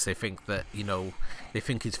put him in because they think that, you know, they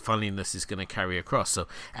think his funniness is going to carry across. So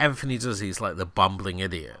everything he does, he's like the bumbling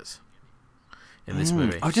idiot in this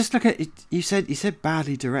movie. I'll just look at it. You said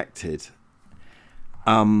badly directed.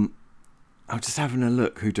 I'm just having a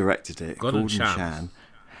look who directed it. Gordon Chan,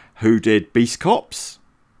 who did Beast Cops,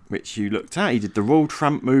 which you looked at. He did the Royal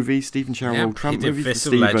Tramp movie, Stephen Chow Royal Tramp movie. Fist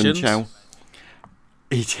of Legend. Chow.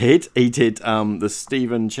 He did the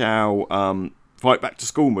Stephen Chow Fight Back to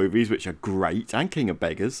School movies, which are great, and King of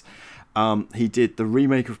Beggars. He did the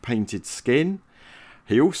remake of Painted Skin.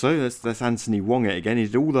 He also, that's Anthony Wong it again. He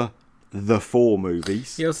did all the 4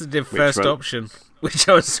 movies. He also did First Option, which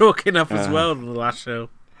I was talking up as well in the last show.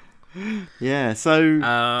 Yeah, so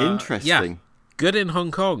interesting. Yeah, good in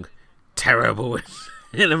Hong Kong, terrible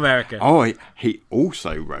in America. Oh, he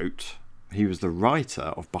also wrote. He was the writer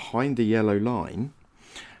of Behind the Yellow Line,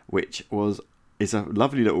 which is a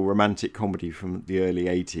lovely little romantic comedy from the early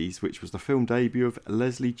 80s, which was the film debut of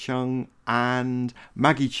Leslie Chung and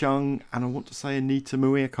Maggie Chung, and I want to say Anita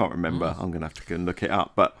Mui. I can't remember. I'm going to have to go and look it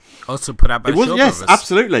up. But also put out by Shaw Yes, Brothers.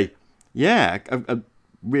 Absolutely. Yeah, a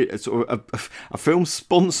film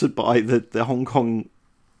sponsored by the Hong Kong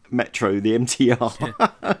Metro, the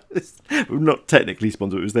MTR. Not technically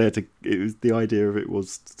sponsored. It was the idea of it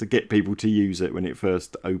was to get people to use it when it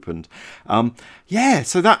first opened. So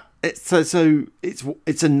that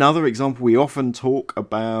it's another example. We often talk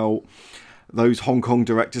about those Hong Kong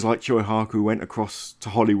directors like Choi Hark who went across to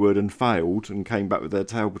Hollywood and failed and came back with their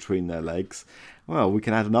tail between their legs. Well, we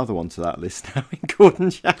can add another one to that list now in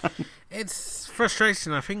Gordon Chan. It's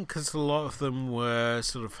frustration, I think, because a lot of them were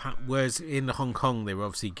sort of... whereas in Hong Kong, they were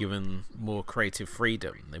obviously given more creative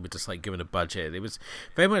freedom. They were just, like, given a budget. It was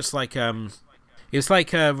very much like... it was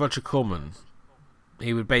like Roger Corman.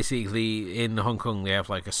 He would basically... In Hong Kong, they have,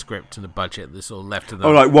 like, a script and a budget that's all left to them.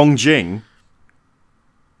 Oh, like Wong Jing?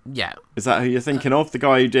 Yeah. Is that who you're thinking of? The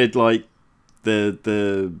guy who did, like,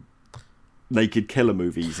 the Naked Killer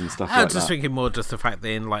movies and stuff like that. I was just thinking more just the fact that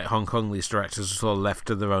in like Hong Kong these directors are sort of left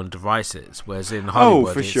to their own devices, whereas in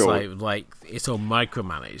Hollywood it's sure. like it's all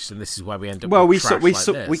micromanaged, and this is why we end up. Well, with we trash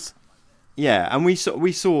saw like this. and we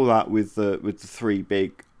saw that with the 3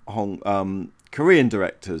 big Korean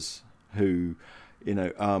directors who, you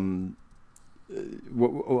know,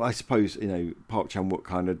 I suppose, you know, Park Chan-wook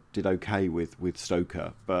kind of did okay with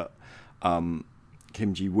Stoker, but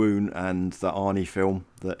Kim Ji-woon and the Arnie film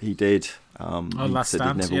that he did. Last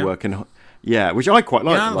Stand, did never work in. Yeah, which I quite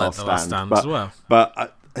liked. The Last Stand as well.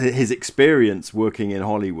 But his experience working in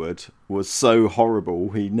Hollywood was so horrible,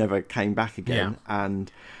 he never came back again. Yeah.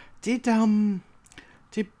 And did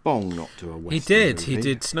Did Bong not do a Western He did. movie? He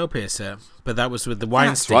did Snowpiercer, but that was with the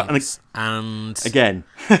That's right, Weinsteins. And Again.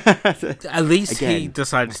 at least he Again.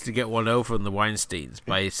 decided to get one over on the Weinsteins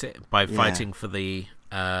by fighting for the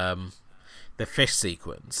fish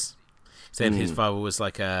sequence. Saying his father was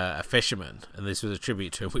like a fisherman, and this was a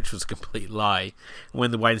tribute to him, which was a complete lie.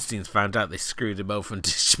 When the Weinsteins found out, they screwed him over on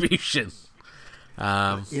distribution.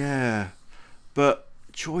 Yeah, but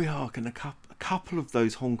Choi Hark and a couple of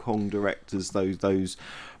those Hong Kong directors, those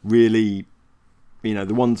really, the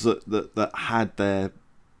ones that had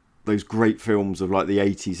those great films of like the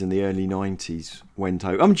 80s and the early 90s went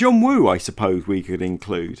over. John Woo, I suppose we could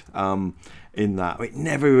include in that. It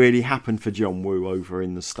never really happened for John Woo over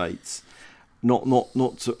in the States. Not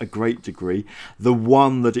to a great degree. The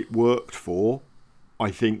one that it worked for,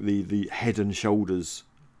 I think the head and shoulders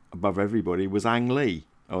above everybody, was Ang Lee.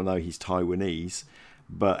 Oh no, he's Taiwanese,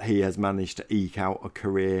 but he has managed to eke out a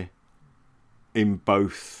career in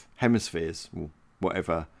both hemispheres,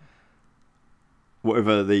 whatever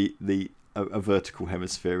the a vertical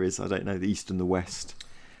hemisphere is. I don't know, the east and the west,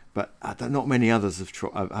 but not many others have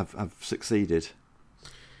succeeded.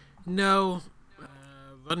 No.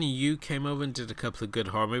 Ronnie Yu came over and did a couple of good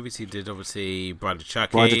horror movies. He did obviously Bride of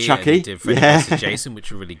Chucky. And he did Freddy vs. Jason,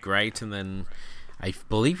 which were really great. And then I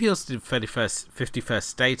believe he also did 51st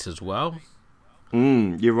State as well.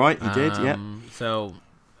 You're right, he did, yeah. So,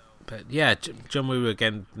 but yeah, John Woo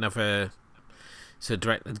again, never. So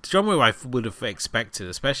direct John Woo, I would have expected,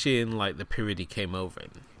 especially in like the period he came over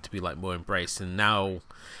in, to be like more embraced. And now,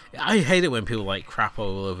 I hate it when people like crap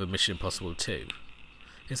all over Mission Impossible 2.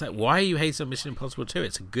 It's like, why are you hating on Mission Impossible 2?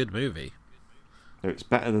 It's a good movie. It's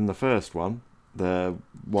better than the first one. The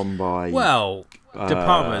one by... Well, De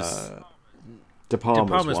Palma's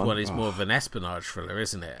one. one is more of an espionage thriller,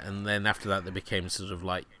 isn't it? And then after that, they became sort of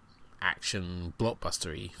like action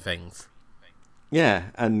blockbustery things. Yeah,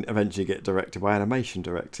 and eventually get directed by animation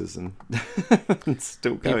directors and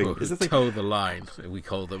still going. People who toe the line, we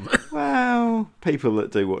call them. Well, people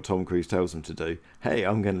that do what Tom Cruise tells them to do. Hey,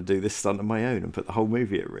 I'm going to do this stunt on my own and put the whole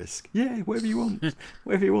movie at risk. Yeah, whatever you want.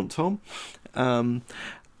 Whatever you want, Tom.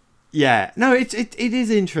 Yeah, no, it is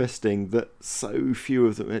interesting that so few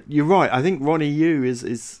of them... You're right, I think Ronnie Yu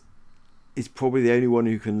is probably the only one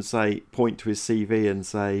who can point to his CV and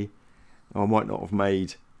say, I might not have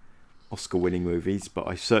made Oscar-winning movies, but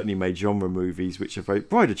I certainly made genre movies which are very...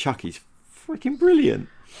 Bride of Chucky's freaking brilliant.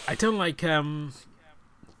 I don't like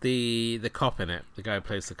the cop in it, the guy who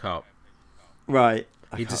plays the cop. Right.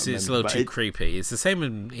 It's a little too creepy. It's the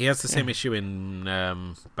same. He has the same issue in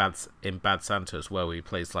Bad Santa as well, where he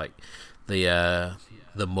plays like the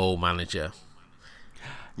mall manager.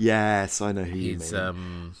 Yes, I know who you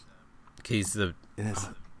mean. He's the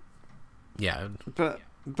yeah. But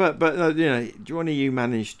Johnny, you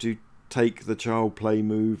managed to take the child play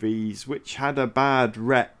movies, which had a bad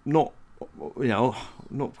rep, not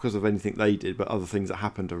because of anything they did, but other things that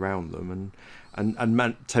happened around them,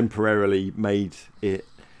 and temporarily made it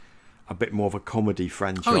a bit more of a comedy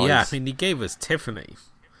franchise. Oh yeah, I mean he gave us Tiffany.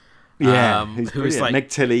 Yeah, who is like Meg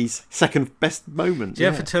Tilly's second best moment.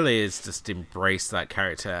 Jennifer Tilly has just embraced that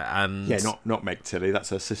character, and not Meg Tilly, that's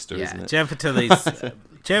her sister, isn't it? Jennifer Tilly's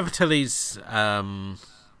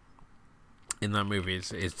in that movie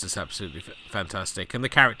is just absolutely fantastic, and the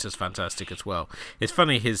character's fantastic as well. It's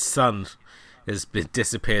funny his son has been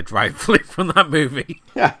disappeared rightfully from that movie.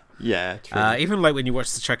 Yeah, true. Even like when you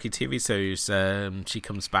watch the Chucky TV series, she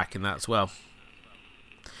comes back in that as well.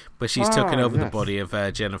 But she's taken over the body of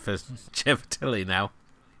Jennifer Tilly now.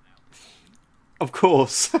 Of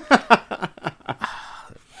course.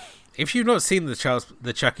 If you've not seen the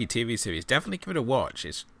Chucky TV series, definitely give it a watch.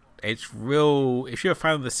 It's real. If you're a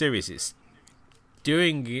fan of the series,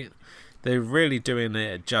 they're really doing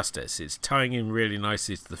it justice. It's tying in really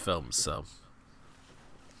nicely to the films. So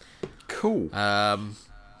cool.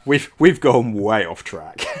 We've gone way off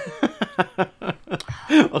track.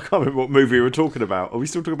 I can't remember what movie we were talking about. Are we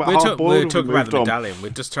still talking about Hard Boiled? We're talking about the Medallion. We're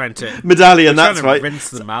just trying to Medallion. That's right. Rinse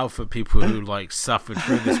them out for people who like suffered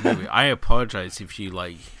through this movie. I apologize if you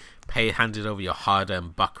like handed over your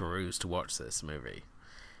hard-earned buckaroos to watch this movie.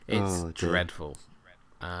 It's dreadful.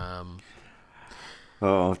 Oh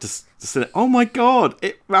my god!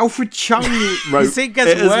 Alfred Chung wrote. You see, it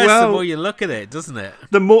gets worse the more you look at it, doesn't it?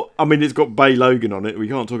 It's got Bay Logan on it. We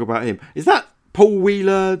can't talk about him. Is that Paul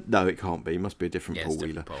Wheeler? No, it can't be. It must be a different Paul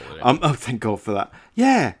Wheeler. Oh, thank God for that.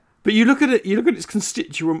 Yeah, but you look at it. You look at its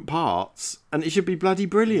constituent parts, and it should be bloody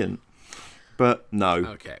brilliant. But no.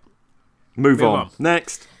 Okay. Move on.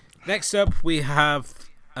 Next up, we have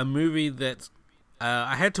a movie that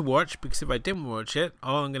I had to watch because if I didn't watch it,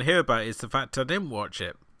 all I'm going to hear about is the fact I didn't watch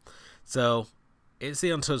it. So, It's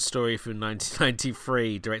the Untold Story from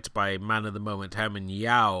 1993, directed by man of the moment Herman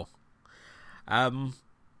Yao. Yeah.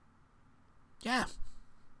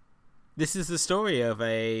 This is the story of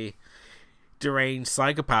a deranged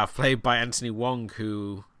psychopath played by Anthony Wong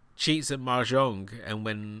who cheats at mahjong and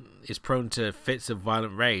when is prone to fits of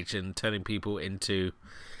violent rage and turning people into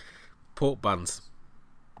pork buns.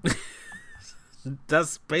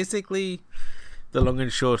 That's basically the long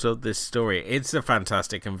and short of this story. It's a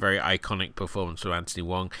fantastic and very iconic performance from Anthony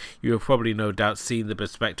Wong. You have probably no doubt seen the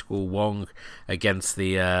bespectacled Wong against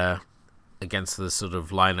the sort of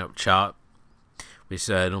lineup chart, which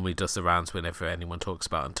normally does the rounds whenever anyone talks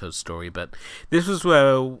about Untold Story. But this was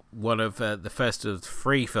one of the first of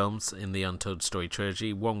 3 films in the Untold Story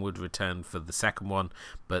trilogy. Wong would return for the second one,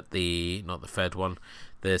 but not the third one.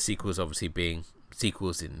 The sequels obviously being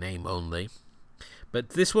sequels in name only.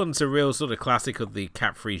 But this one's a real sort of classic of the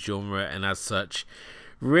cat-free genre, and as such,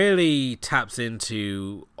 really taps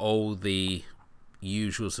into all the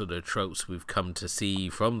usual sort of tropes we've come to see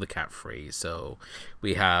from the cat-free. So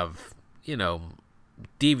we have,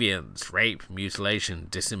 deviance, rape, mutilation,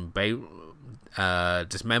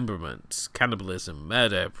 dismemberment, cannibalism,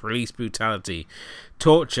 murder, police brutality,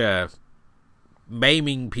 torture,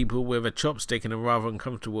 maiming people with a chopstick in a rather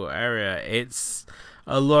uncomfortable area. It's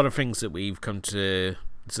a lot of things that we've come to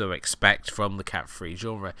sort of expect from the cat-free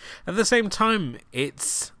genre. At the same time,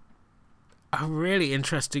 it's a really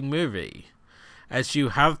interesting movie, as you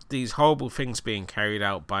have these horrible things being carried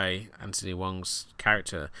out by Anthony Wong's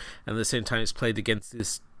character, and at the same time it's played against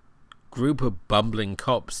this group of bumbling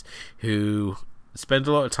cops who spend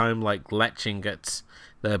a lot of time leching at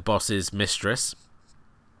their boss's mistress.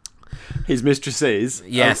 His mistress is,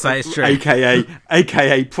 yes, that is true,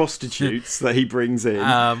 aka prostitutes that he brings in.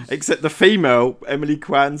 Except the female, Emily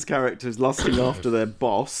Kwan's character, is lusting after their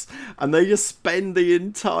boss, and they just spend the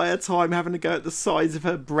entire time having to go at the size of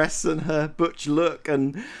her breasts and her butch look,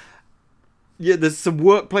 and yeah, there's some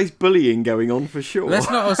workplace bullying going on for sure. Let's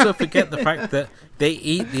not also forget the fact that they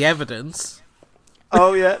eat the evidence.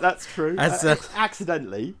 Oh yeah, that's true. Yeah,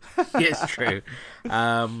 Accidentally. it's true.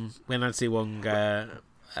 When Anthony Wong.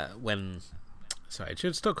 Sorry, I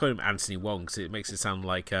should stop calling him Anthony Wong because it makes it sound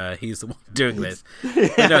like he's the one doing this.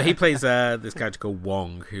 But no, he plays this character called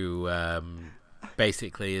Wong who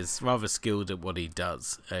basically is rather skilled at what he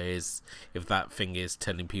does. If that thing is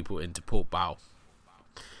turning people into pork bow.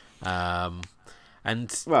 And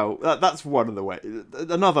well, that's one of the ways.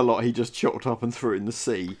 Another lot he just chopped up and threw in the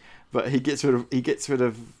sea. But he gets rid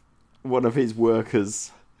of one of his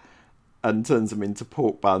workers and turns them into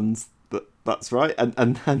pork buns. That's right,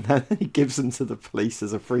 and then he gives them to the police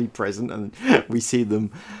as a free present, and we see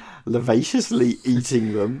them lavaciously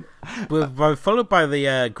eating them. Followed by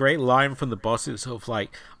the great line from the boss, it's sort of like,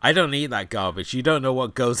 "I don't eat that garbage. You don't know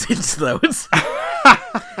what goes into those."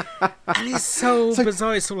 And it's so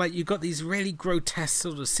bizarre. It's sort of like you've got these really grotesque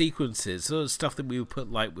sort of sequences, sort of stuff that we would put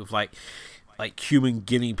with human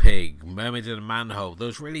guinea pig, mermaid in a manhole.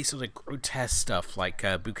 Those really sort of grotesque stuff, like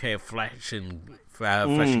Bouquet of Flesh and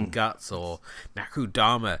Flesh and Guts or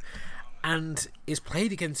Nakudama, and it's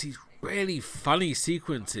played against these really funny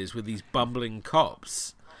sequences with these bumbling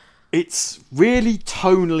cops. It's really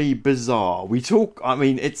tonally bizarre.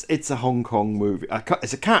 It's a Hong Kong movie.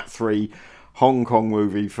 It's a cat-free Hong Kong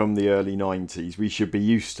movie from the early 90s. We should be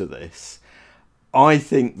used to this. I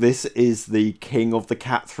think this is the king of the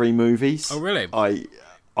cat-free movies. Oh, really?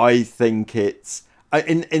 I think it's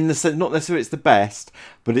in the sense, not necessarily it's the best,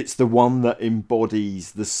 but it's the one that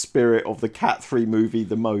embodies the spirit of the cat-free movie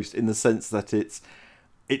the most, in the sense that it's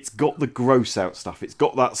got the gross out stuff. It's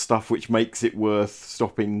got that stuff which makes it worth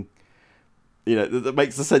stopping. That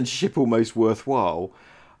makes the censorship almost worthwhile,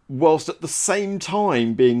 whilst at the same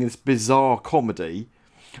time being this bizarre comedy,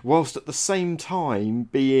 whilst at the same time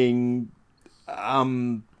being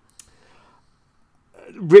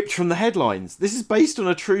ripped from the headlines. This is based on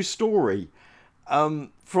a true story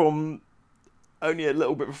from only a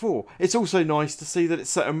little bit before. It's also nice to see that it's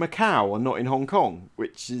set in Macau and not in Hong Kong,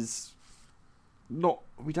 which is not...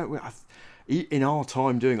 in our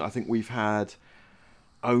time doing it, I think we've had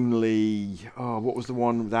only... what was the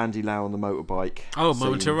one with Andy Lau on the motorbike? Oh,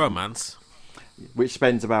 Moment of Romance. Which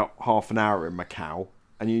spends about half an hour in Macau.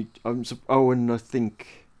 And and I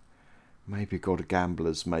think... maybe God of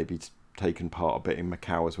Gamblers maybe taken part a bit in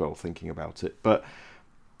Macau as well, thinking about it. But,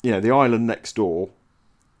 the island next door,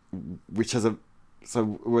 which has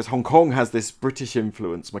whereas Hong Kong has this British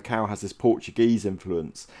influence, Macau has this Portuguese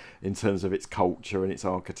influence in terms of its culture and its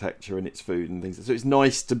architecture and its food and things. So it's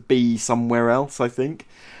nice to be somewhere else, I think.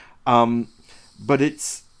 But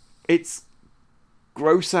it's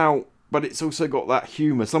gross out but it's also got that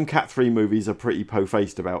humour. Some Cat 3 movies are pretty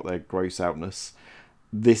po-faced about their gross outness.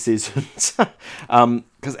 This isn't.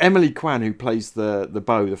 Because Emily Kwan, who plays the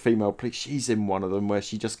Beau, the female police, she's in one of them where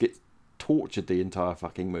she just gets tortured the entire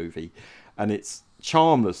fucking movie. And it's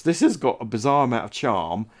charmless. This has got a bizarre amount of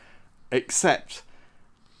charm, except,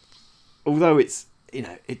 although it's, you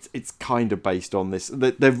know, it's kind of based on this.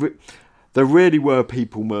 There really were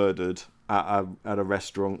people murdered at a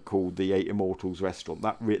restaurant called the Eight Immortals restaurant.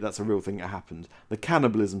 That's a real thing that happened. The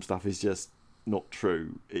cannibalism stuff is just not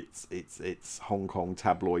true. It's Hong Kong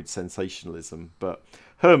tabloid sensationalism. But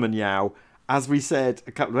Herman Yao, as we said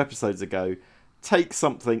a couple of episodes ago, takes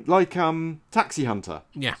something like Taxi Hunter.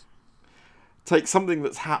 Yeah. Takes something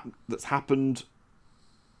that's happened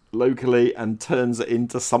locally and turns it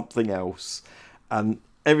into something else. And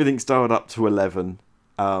everything's dialed up to 11.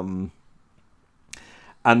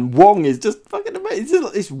 And Wong is just fucking amazing. He's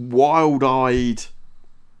just this wild-eyed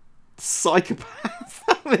psychopath.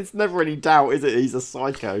 There's never any doubt, is it? He's a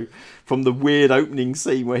psycho. From the weird opening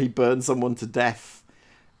scene where he burns someone to death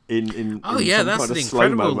in oh yeah, that's kind an of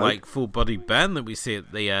slow-mo incredible full body burn that we see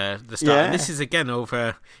at the start. Yeah. And this is again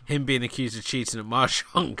over him being accused of cheating at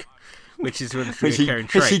Mahjong, which is one of the which recurring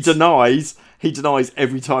traits. he denies. He denies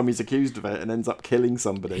every time he's accused of it and ends up killing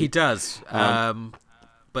somebody. He does.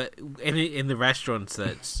 But in the restaurants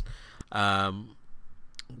that's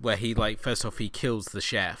where he first off he kills the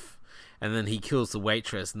chef and then he kills the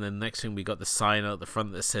waitress, and then next thing we got the sign out the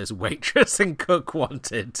front that says waitress and cook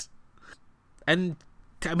wanted. And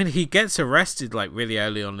I mean, he gets arrested really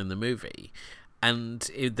early on in the movie, and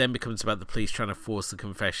it then becomes about the police trying to force the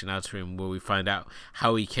confession out of him, where we find out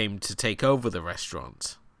how he came to take over the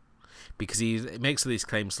restaurant. Because he makes all these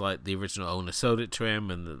claims like the original owner sold it to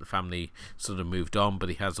him and that the family sort of moved on, but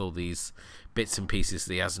he has all these bits and pieces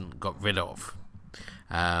that he hasn't got rid of.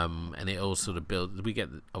 And it all sort of builds. We get,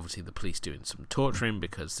 obviously, the police doing some torturing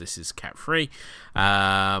because this is cat-free.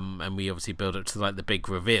 And we obviously build up to the big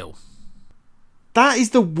reveal. That is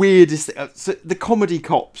the weirdest thing. So the comedy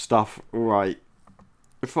cop stuff, right,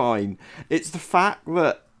 fine. It's the fact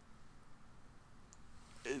that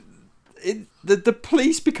the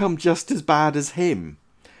police become just as bad as him,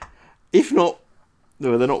 if not.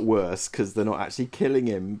 No, they're not worse because they're not actually killing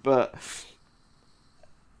him. But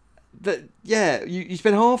you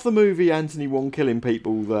spend half the movie Anthony Wong killing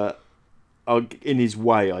people that are in his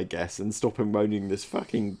way, I guess, and stop him owning this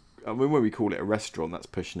fucking. I mean, when we call it a restaurant, that's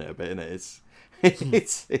pushing it a bit, isn't it?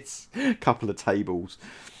 It's a couple of tables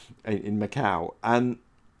in Macau, and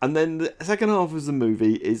then the second half of the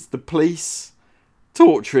movie is the police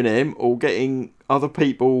torturing him or getting other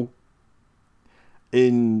people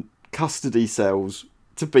in custody cells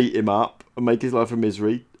to beat him up and make his life a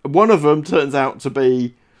misery. One of them turns out to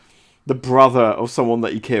be the brother of someone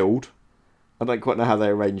that he killed. I don't quite know how they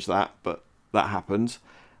arranged that, but that happened.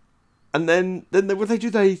 And then what they do,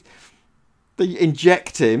 they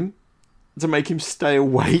inject him to make him stay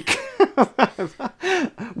awake.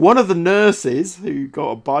 One of the nurses who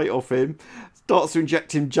got a bite off him starts to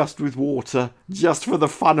inject him just with water, just for the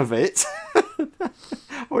fun of it.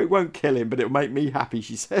 Well, it won't kill him, but it'll make me happy,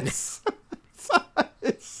 she says.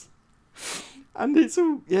 And it's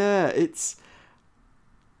all, yeah, it's...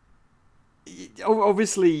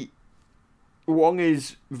 Obviously, Wong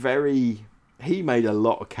is very... He made a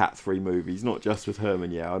lot of Cat 3 movies, not just with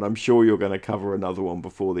Herman Yao, and I'm sure you're going to cover another one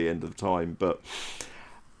before the end of time, but...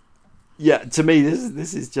 Yeah, to me,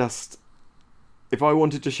 this is just... If I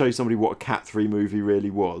wanted to show somebody what a Cat 3 movie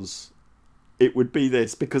really was, it would be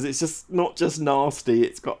this, because it's just not just nasty,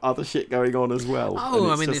 it's got other shit going on as well.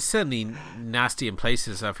 Oh, I mean, it's certainly nasty in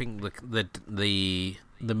places. I think the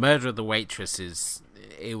murder of the waitress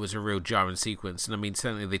it was a real jarring sequence, and I mean,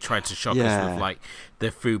 certainly they tried to shock us with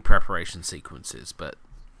the food preparation sequences, but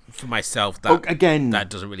for myself, that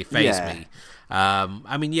doesn't really faze me.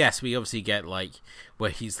 I mean, yes, we obviously get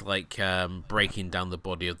where he's breaking down the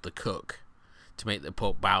body of the cook to make the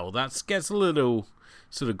pork barrel. That gets a little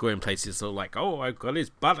sort of going places, so I've got his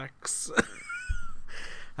buttocks.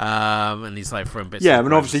 And he's throwing bits. Yeah, I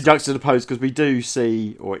mean, obviously juxtaposed, because we do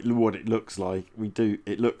see, or what it looks like.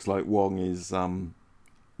 It looks like Wong is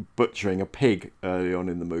butchering a pig early on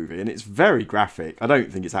in the movie, and it's very graphic. I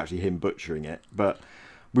don't think it's actually him butchering it, but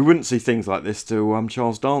we wouldn't see things like this till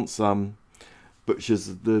Charles Dance butchers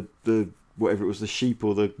the whatever it was, the sheep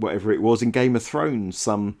or the whatever it was in Game of Thrones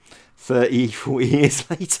some 30, 40 years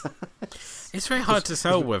later. It's very hard to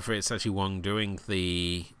tell whether it's actually Wong doing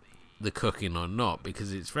the cooking or not,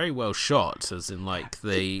 because it's very well shot, as in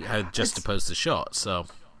they had just opposed the shot. So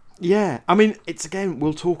Yeah, I mean, it's again,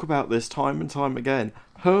 we'll talk about this time and time again.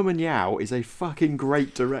 Herman Yao is a fucking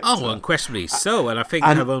great director. Oh, unquestionably so, and I think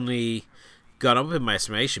and I've only gone up in my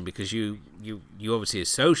estimation because you obviously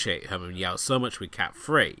associate Herman Yao so much with Cat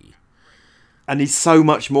 3. And he's so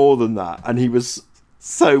much more than that, and he was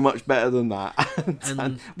so much better than that.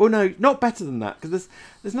 Well, no, not better than that, because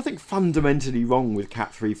there's nothing fundamentally wrong with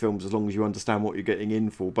Cat 3 films as long as you understand what you're getting in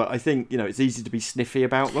for. But I think, it's easy to be sniffy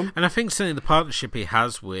about them. And I think certainly the partnership he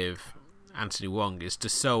has with Anthony Wong is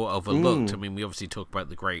just so overlooked. I mean, we obviously talk about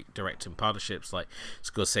the great directing partnerships like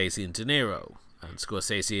Scorsese and De Niro, and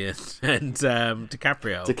Scorsese and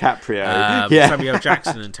DiCaprio. Samuel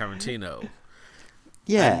Jackson and Tarantino.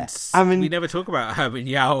 Yeah, and we never talk about Herman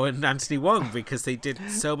Yao and Anthony Wong because they did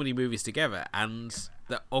so many movies together, and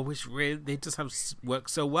they're always they just have worked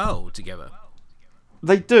so well together.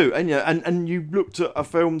 They do, and you looked at a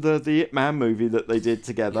film, the Ip Man movie that they did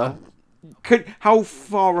together. How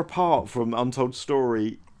far apart from Untold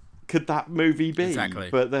Story could that movie be? Exactly.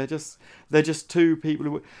 But they're just two people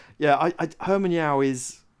who. Yeah, Herman Yao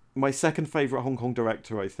is my second favourite Hong Kong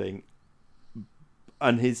director, I think.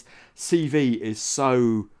 And his CV is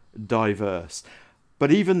so diverse.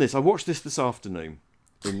 But even this, I watched this afternoon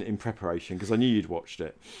in preparation because I knew you'd watched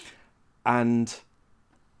it. And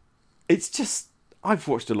it's just, I've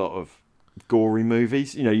watched a lot of gory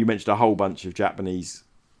movies. You mentioned a whole bunch of Japanese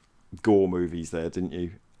gore movies there, didn't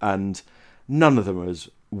you? And none of them are as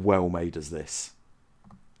well made as this.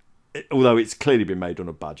 Although it's clearly been made on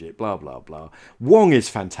a budget, blah, blah, blah. Wong is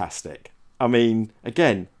fantastic. I mean,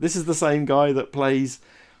 again, this is the same guy that plays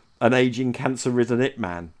an aging cancer-ridden Ip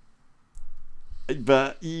Man.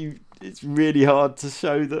 But it's really hard to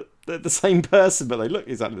show that they're the same person, but they look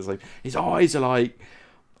exactly the same. His eyes are like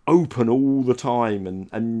open all the time,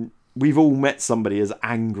 and we've all met somebody as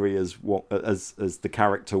angry as the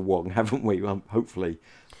character Wong, haven't we? Hopefully,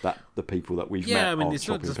 that the people that we've met. Yeah, I mean, are it's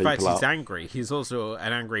not chopping just the fact people he's up. angry; he's also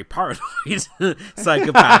an angry paranoid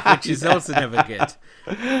psychopath, which is also never good.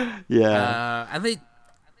 Yeah, and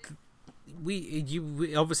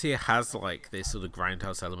we obviously it has like this sort of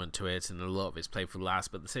grindhouse element to it, and a lot of it's played for laughs.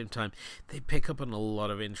 But at the same time, they pick up on a lot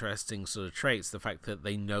of interesting sort of traits. The fact that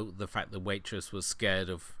they note the fact the waitress was scared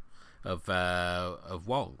of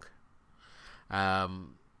Wong,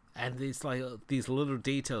 and it's like these little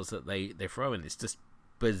details that they throw in. It's just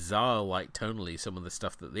bizarre, like tonally, some of the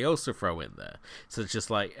stuff that they also throw in there. So it's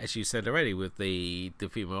just like, as you said already, with the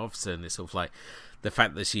female officer, and it's sort of like the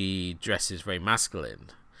fact that she dresses very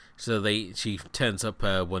masculine. So she turns up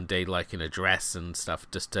one day like in a dress and stuff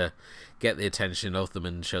just to get the attention of them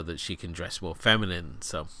and show that she can dress more feminine.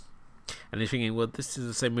 So, and you're thinking, well, this is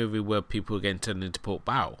the same movie where people are getting turned into pork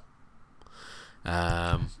bow.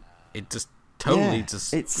 It just totally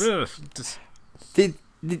just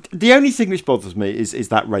the only thing which bothers me is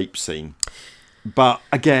that rape scene. But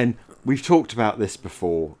again, we've talked about this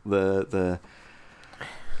before. The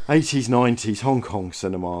 80s, 90s Hong Kong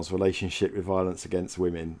cinema's relationship with violence against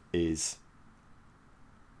women is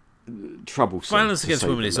troublesome. Violence against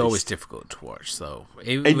women is always difficult to watch, though.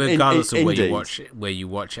 Regardless of where you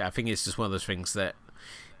watch it, I think it's just one of those things that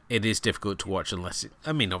it is difficult to watch unless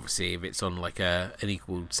obviously if it's on like an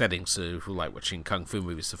equal setting. So if you like watching kung fu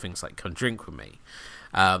movies, so things like Come Drink With Me,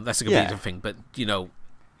 that's a completely different thing. But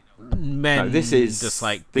men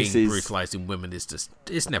being brutalized in women is just,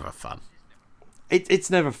 it's never fun. It's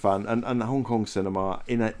never fun, and Hong Kong cinema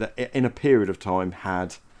in a period of time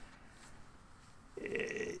had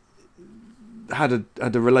a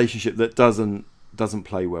relationship that doesn't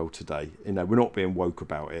play well today. We're not being woke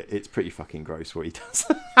about it. It's pretty fucking gross what he does.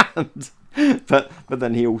 but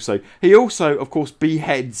then he also of course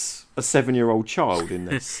beheads a 7-year-old child in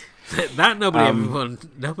this. That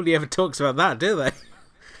nobody ever talks about that, do they?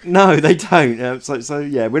 No, they don't. So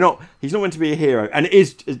yeah, he's not meant to be a hero, and it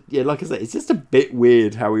is. Yeah, like I said, it's just a bit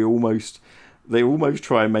weird how they almost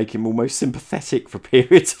try and make him almost sympathetic for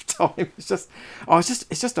periods of time. I just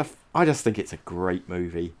think it's a great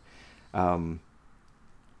movie. And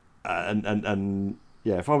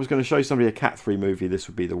yeah, if I was going to show somebody a Cat 3 movie, this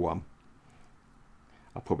would be the one.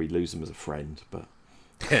 I'll probably lose them as a friend, but.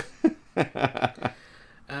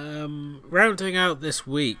 Rounding out this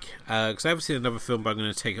week, because I haven't seen another film, but I'm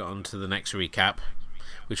going to take it on to the next recap,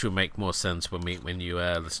 which will make more sense when you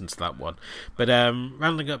listen to that one. But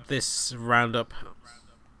rounding up this roundup,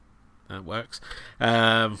 that works,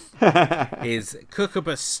 is Cook Up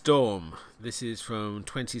a Storm. This is from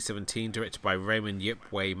 2017, directed by Raymond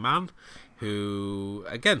Yip Wei Man, who,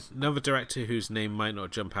 again, another director whose name might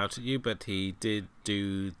not jump out at you, but he did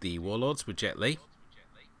do The Warlords with Jet Li,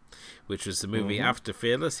 which was the movie after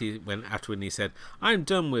Fearless. He went after when he said, "I'm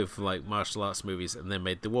done with like martial arts movies," and then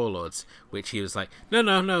made The Warlords, which he was like,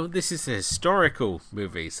 "No, this is a historical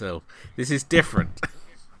movie, so this is different."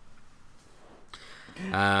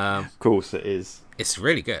 Of course, it is. It's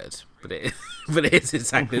really good, but it is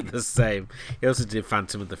exactly the same. He also did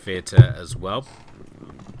Phantom of the Theatre as well.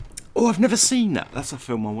 Oh, I've never seen that. That's a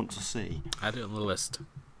film I want to see. Add it on the list.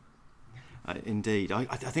 Indeed. I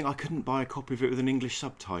think I couldn't buy a copy of it with an English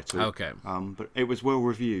subtitle. Okay. But it was well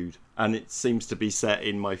reviewed, and it seems to be set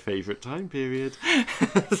in my favourite time period.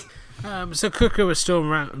 So Cooker was still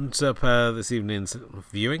rounds up this evening's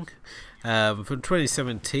viewing from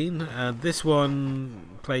 2017. This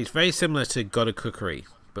one plays very similar to God of Cookery,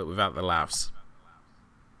 but without the laughs.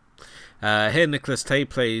 Here Nicholas Tay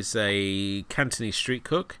plays a Cantonese street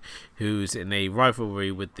cook who's in a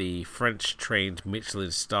rivalry with the French-trained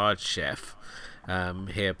Michelin-starred chef,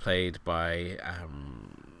 here played by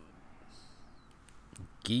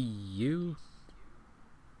Guy Yu.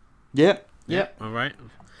 Yep. All right.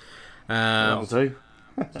 That'll do.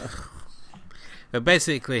 But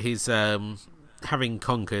basically, he's having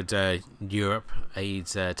conquered Europe. He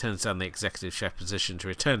turns down the executive chef position to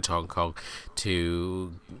return to Hong Kong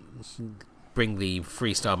to bring the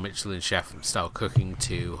 3-star Michelin chef style cooking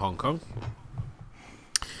to Hong Kong.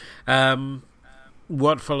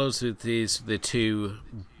 What follows with is the two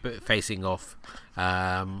facing off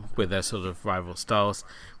with their sort of rival styles,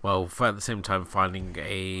 while at the same time finding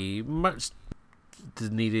a much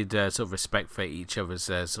needed sort of respect for each other's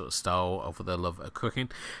sort of style of their love of cooking.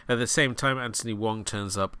 At the same time, Anthony Wong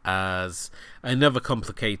turns up as another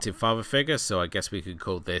complicated father figure, so I guess we could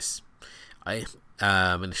call this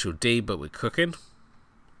initial D, but with cooking.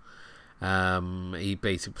 He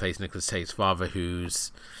basically plays Nicholas Tay's father,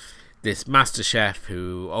 who's this master chef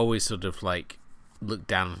who always sort of like looked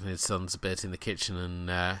down on his sons a bit in the kitchen,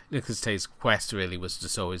 and Nicholas Tay's quest really was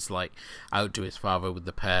just always like outdo his father, with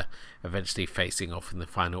the pair eventually facing off in the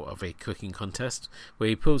final of a cooking contest where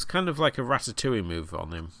he pulls kind of like a Ratatouille move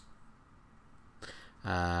on him.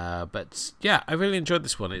 But yeah, I really enjoyed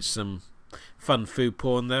this one. It's some fun food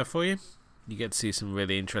porn there for you. You get to see some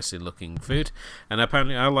really interesting looking food, and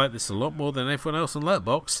apparently I like this a lot more than everyone else on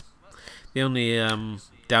Letterboxd. The only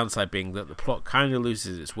downside being that the plot kind of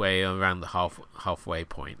loses its way around the halfway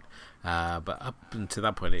point, but up until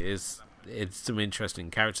that point it's some interesting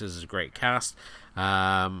characters, it's a great cast,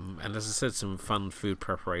 and as I said, some fun food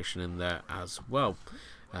preparation in there as well.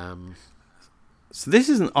 So this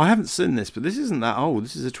isn't, I haven't seen this, but this isn't that old.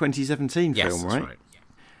 This is a 2017 film, right? Yes,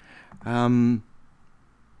 that's right.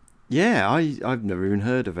 Yeah, I've never even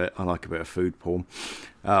heard of it. I like a bit of food porn.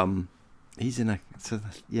 He's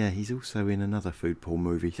he's also in another food porn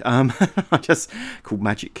movie. Just called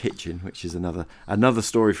Magic Kitchen, which is another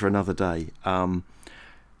story for another day.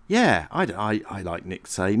 Yeah, I like Nick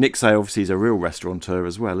Say. Nick Say obviously is a real restaurateur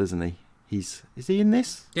as well, isn't he? Is he in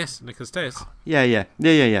this? Yes, Nicholas Tay. Yeah.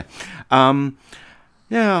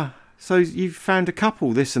 Yeah. So you've found a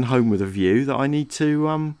couple, this and Home with a View, that I need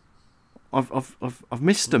to. I've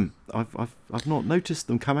missed them. I've not noticed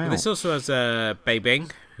them come out. This also has Bei Bing,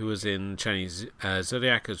 who was in Chinese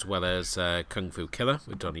Zodiac, as well as Kung Fu Killer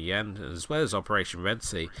with Donnie Yen, as well as Operation Red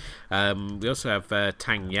Sea. We also have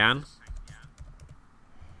Tang Yan.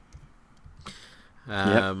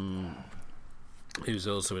 Who's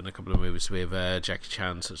also in a couple of movies with Jackie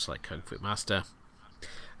Chan, such like Kung Fu Master,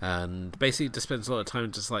 and basically just spends a lot of time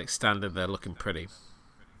just like standing there looking pretty.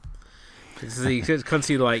 You we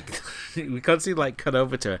constantly like cut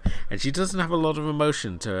over to her, and she doesn't have a lot of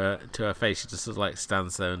emotion to her face. She just sort of like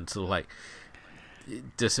stands there and sort of like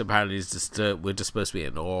just apparently is just we're just supposed to be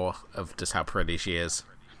in awe of just how pretty she is.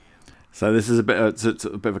 So this is a bit of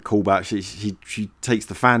a callback. She takes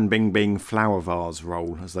the Fan Bingbing flower vase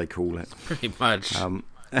role, as they call it. Pretty much.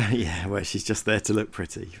 Yeah, where she's just there to look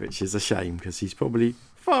pretty, which is a shame because she's probably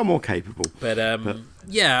far more capable. But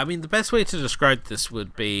yeah, I mean the best way to describe this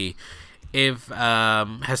would be if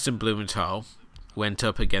Heston Blumenthal went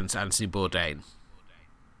up against Anthony Bourdain.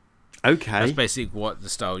 Okay. That's basically what the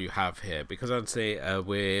style you have here. Because I'd say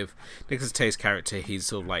with Nicholas Tay's character, he's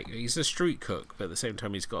sort of like, he's a street cook, but at the same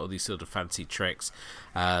time he's got all these sort of fancy tricks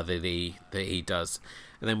that he does.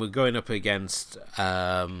 And then we're going up against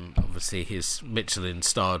obviously his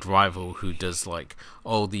Michelin-starred rival, who does like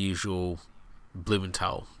all the usual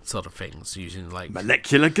Blumenthal sort of things, using like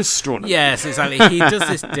molecular gastronomy. Yes, exactly. He does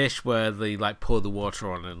this dish where they like pour the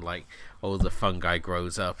water on and like all the fungi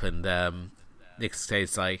grows up, and Nicholas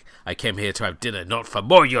Tay's like, I came here to have dinner, not for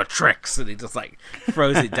more your tricks, and he just like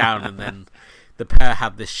throws it down, and then the pair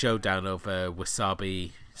have this showdown over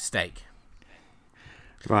wasabi steak.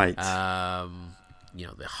 Right.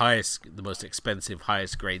 the most expensive,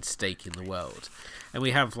 highest grade steak in the world, and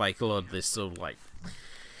we have like a lot of this sort of like,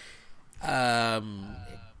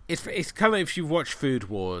 it's kind of, if you watch Food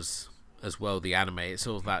Wars as well, the anime, it's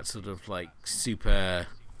all that sort of like supernatural,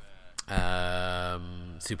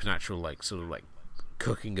 like sort of like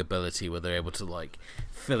cooking ability where they're able to like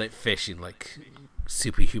fillet fish in like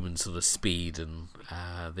superhuman sort of speed, and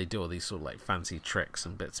they do all these sort of like fancy tricks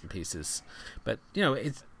and bits and pieces. But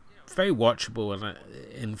it's very watchable,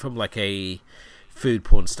 and from like a food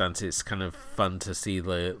porn stance, it's kind of fun to see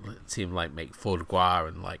the team like make foie gras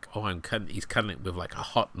and like, he's cutting it with like a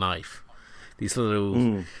hot knife. These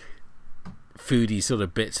little foodie sort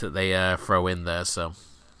of bits that they throw in there. So,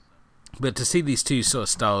 but to see these two sort of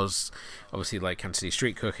styles, obviously like Kansas City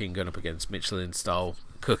street cooking going up against Michelin style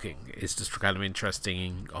cooking, is just kind of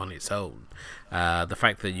interesting on its own. The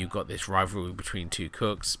fact that you've got this rivalry between two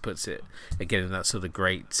cooks puts it again in that sort of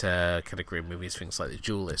great category of movies, things like The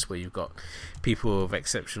Duelist, where you've got people of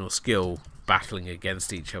exceptional skill battling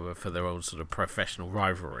against each other for their own sort of professional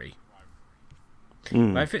rivalry.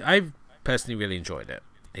 But I personally really enjoyed it.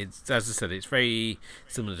 It's, as I said, it's very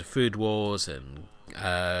similar to Food Wars and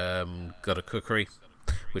God of Cookery,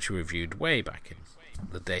 which we reviewed way back in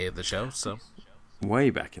the day of the show. So way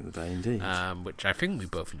back in the day, indeed. Which I think we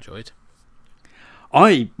both enjoyed.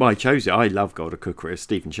 I chose it. I love God of Cookery, a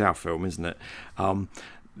Stephen Chow film, isn't it?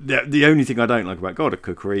 The only thing I don't like about God of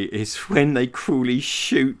Cookery is when they cruelly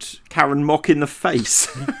shoot Karen Mock in the face,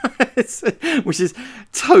 which is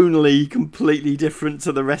tonally completely different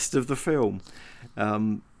to the rest of the film.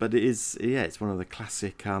 But it is, it's one of the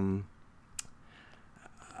classic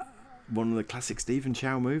Stephen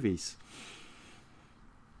Chow movies.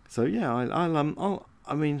 So yeah,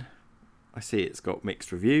 I mean, I see it's got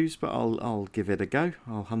mixed reviews, but I'll give it a go.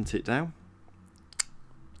 I'll hunt it down.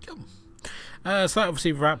 Cool. So that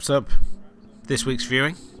obviously wraps up this week's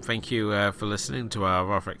viewing. Thank you for listening to our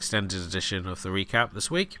rather extended edition of the recap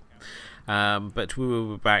this week. But we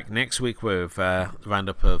will be back next week with the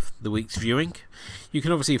roundup of the week's viewing. You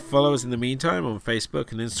can obviously follow us in the meantime on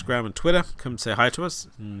Facebook and Instagram and Twitter. Come say hi to us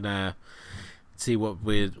and see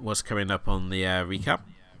what's coming up on the recap.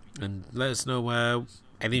 And let us know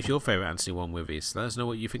any of your favourite Anthony Wong movies. Let us know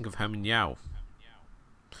what you think of Herman Yao.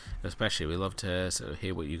 Especially, we love to sort of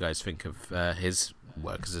hear what you guys think of his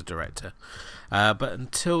work as a director. But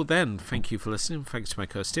until then, thank you for listening. Thanks to my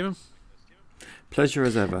co-host Stephen. Pleasure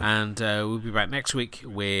as ever. And we'll be back next week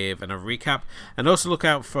with another recap. And also look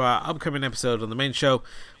out for our upcoming episode on the main show,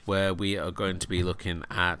 where we are going to be looking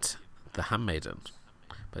at The Handmaiden.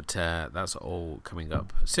 But that's all coming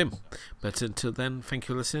up soon. But until then, thank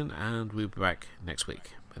you for listening, and we'll be back next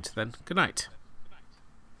week. Until then, good night.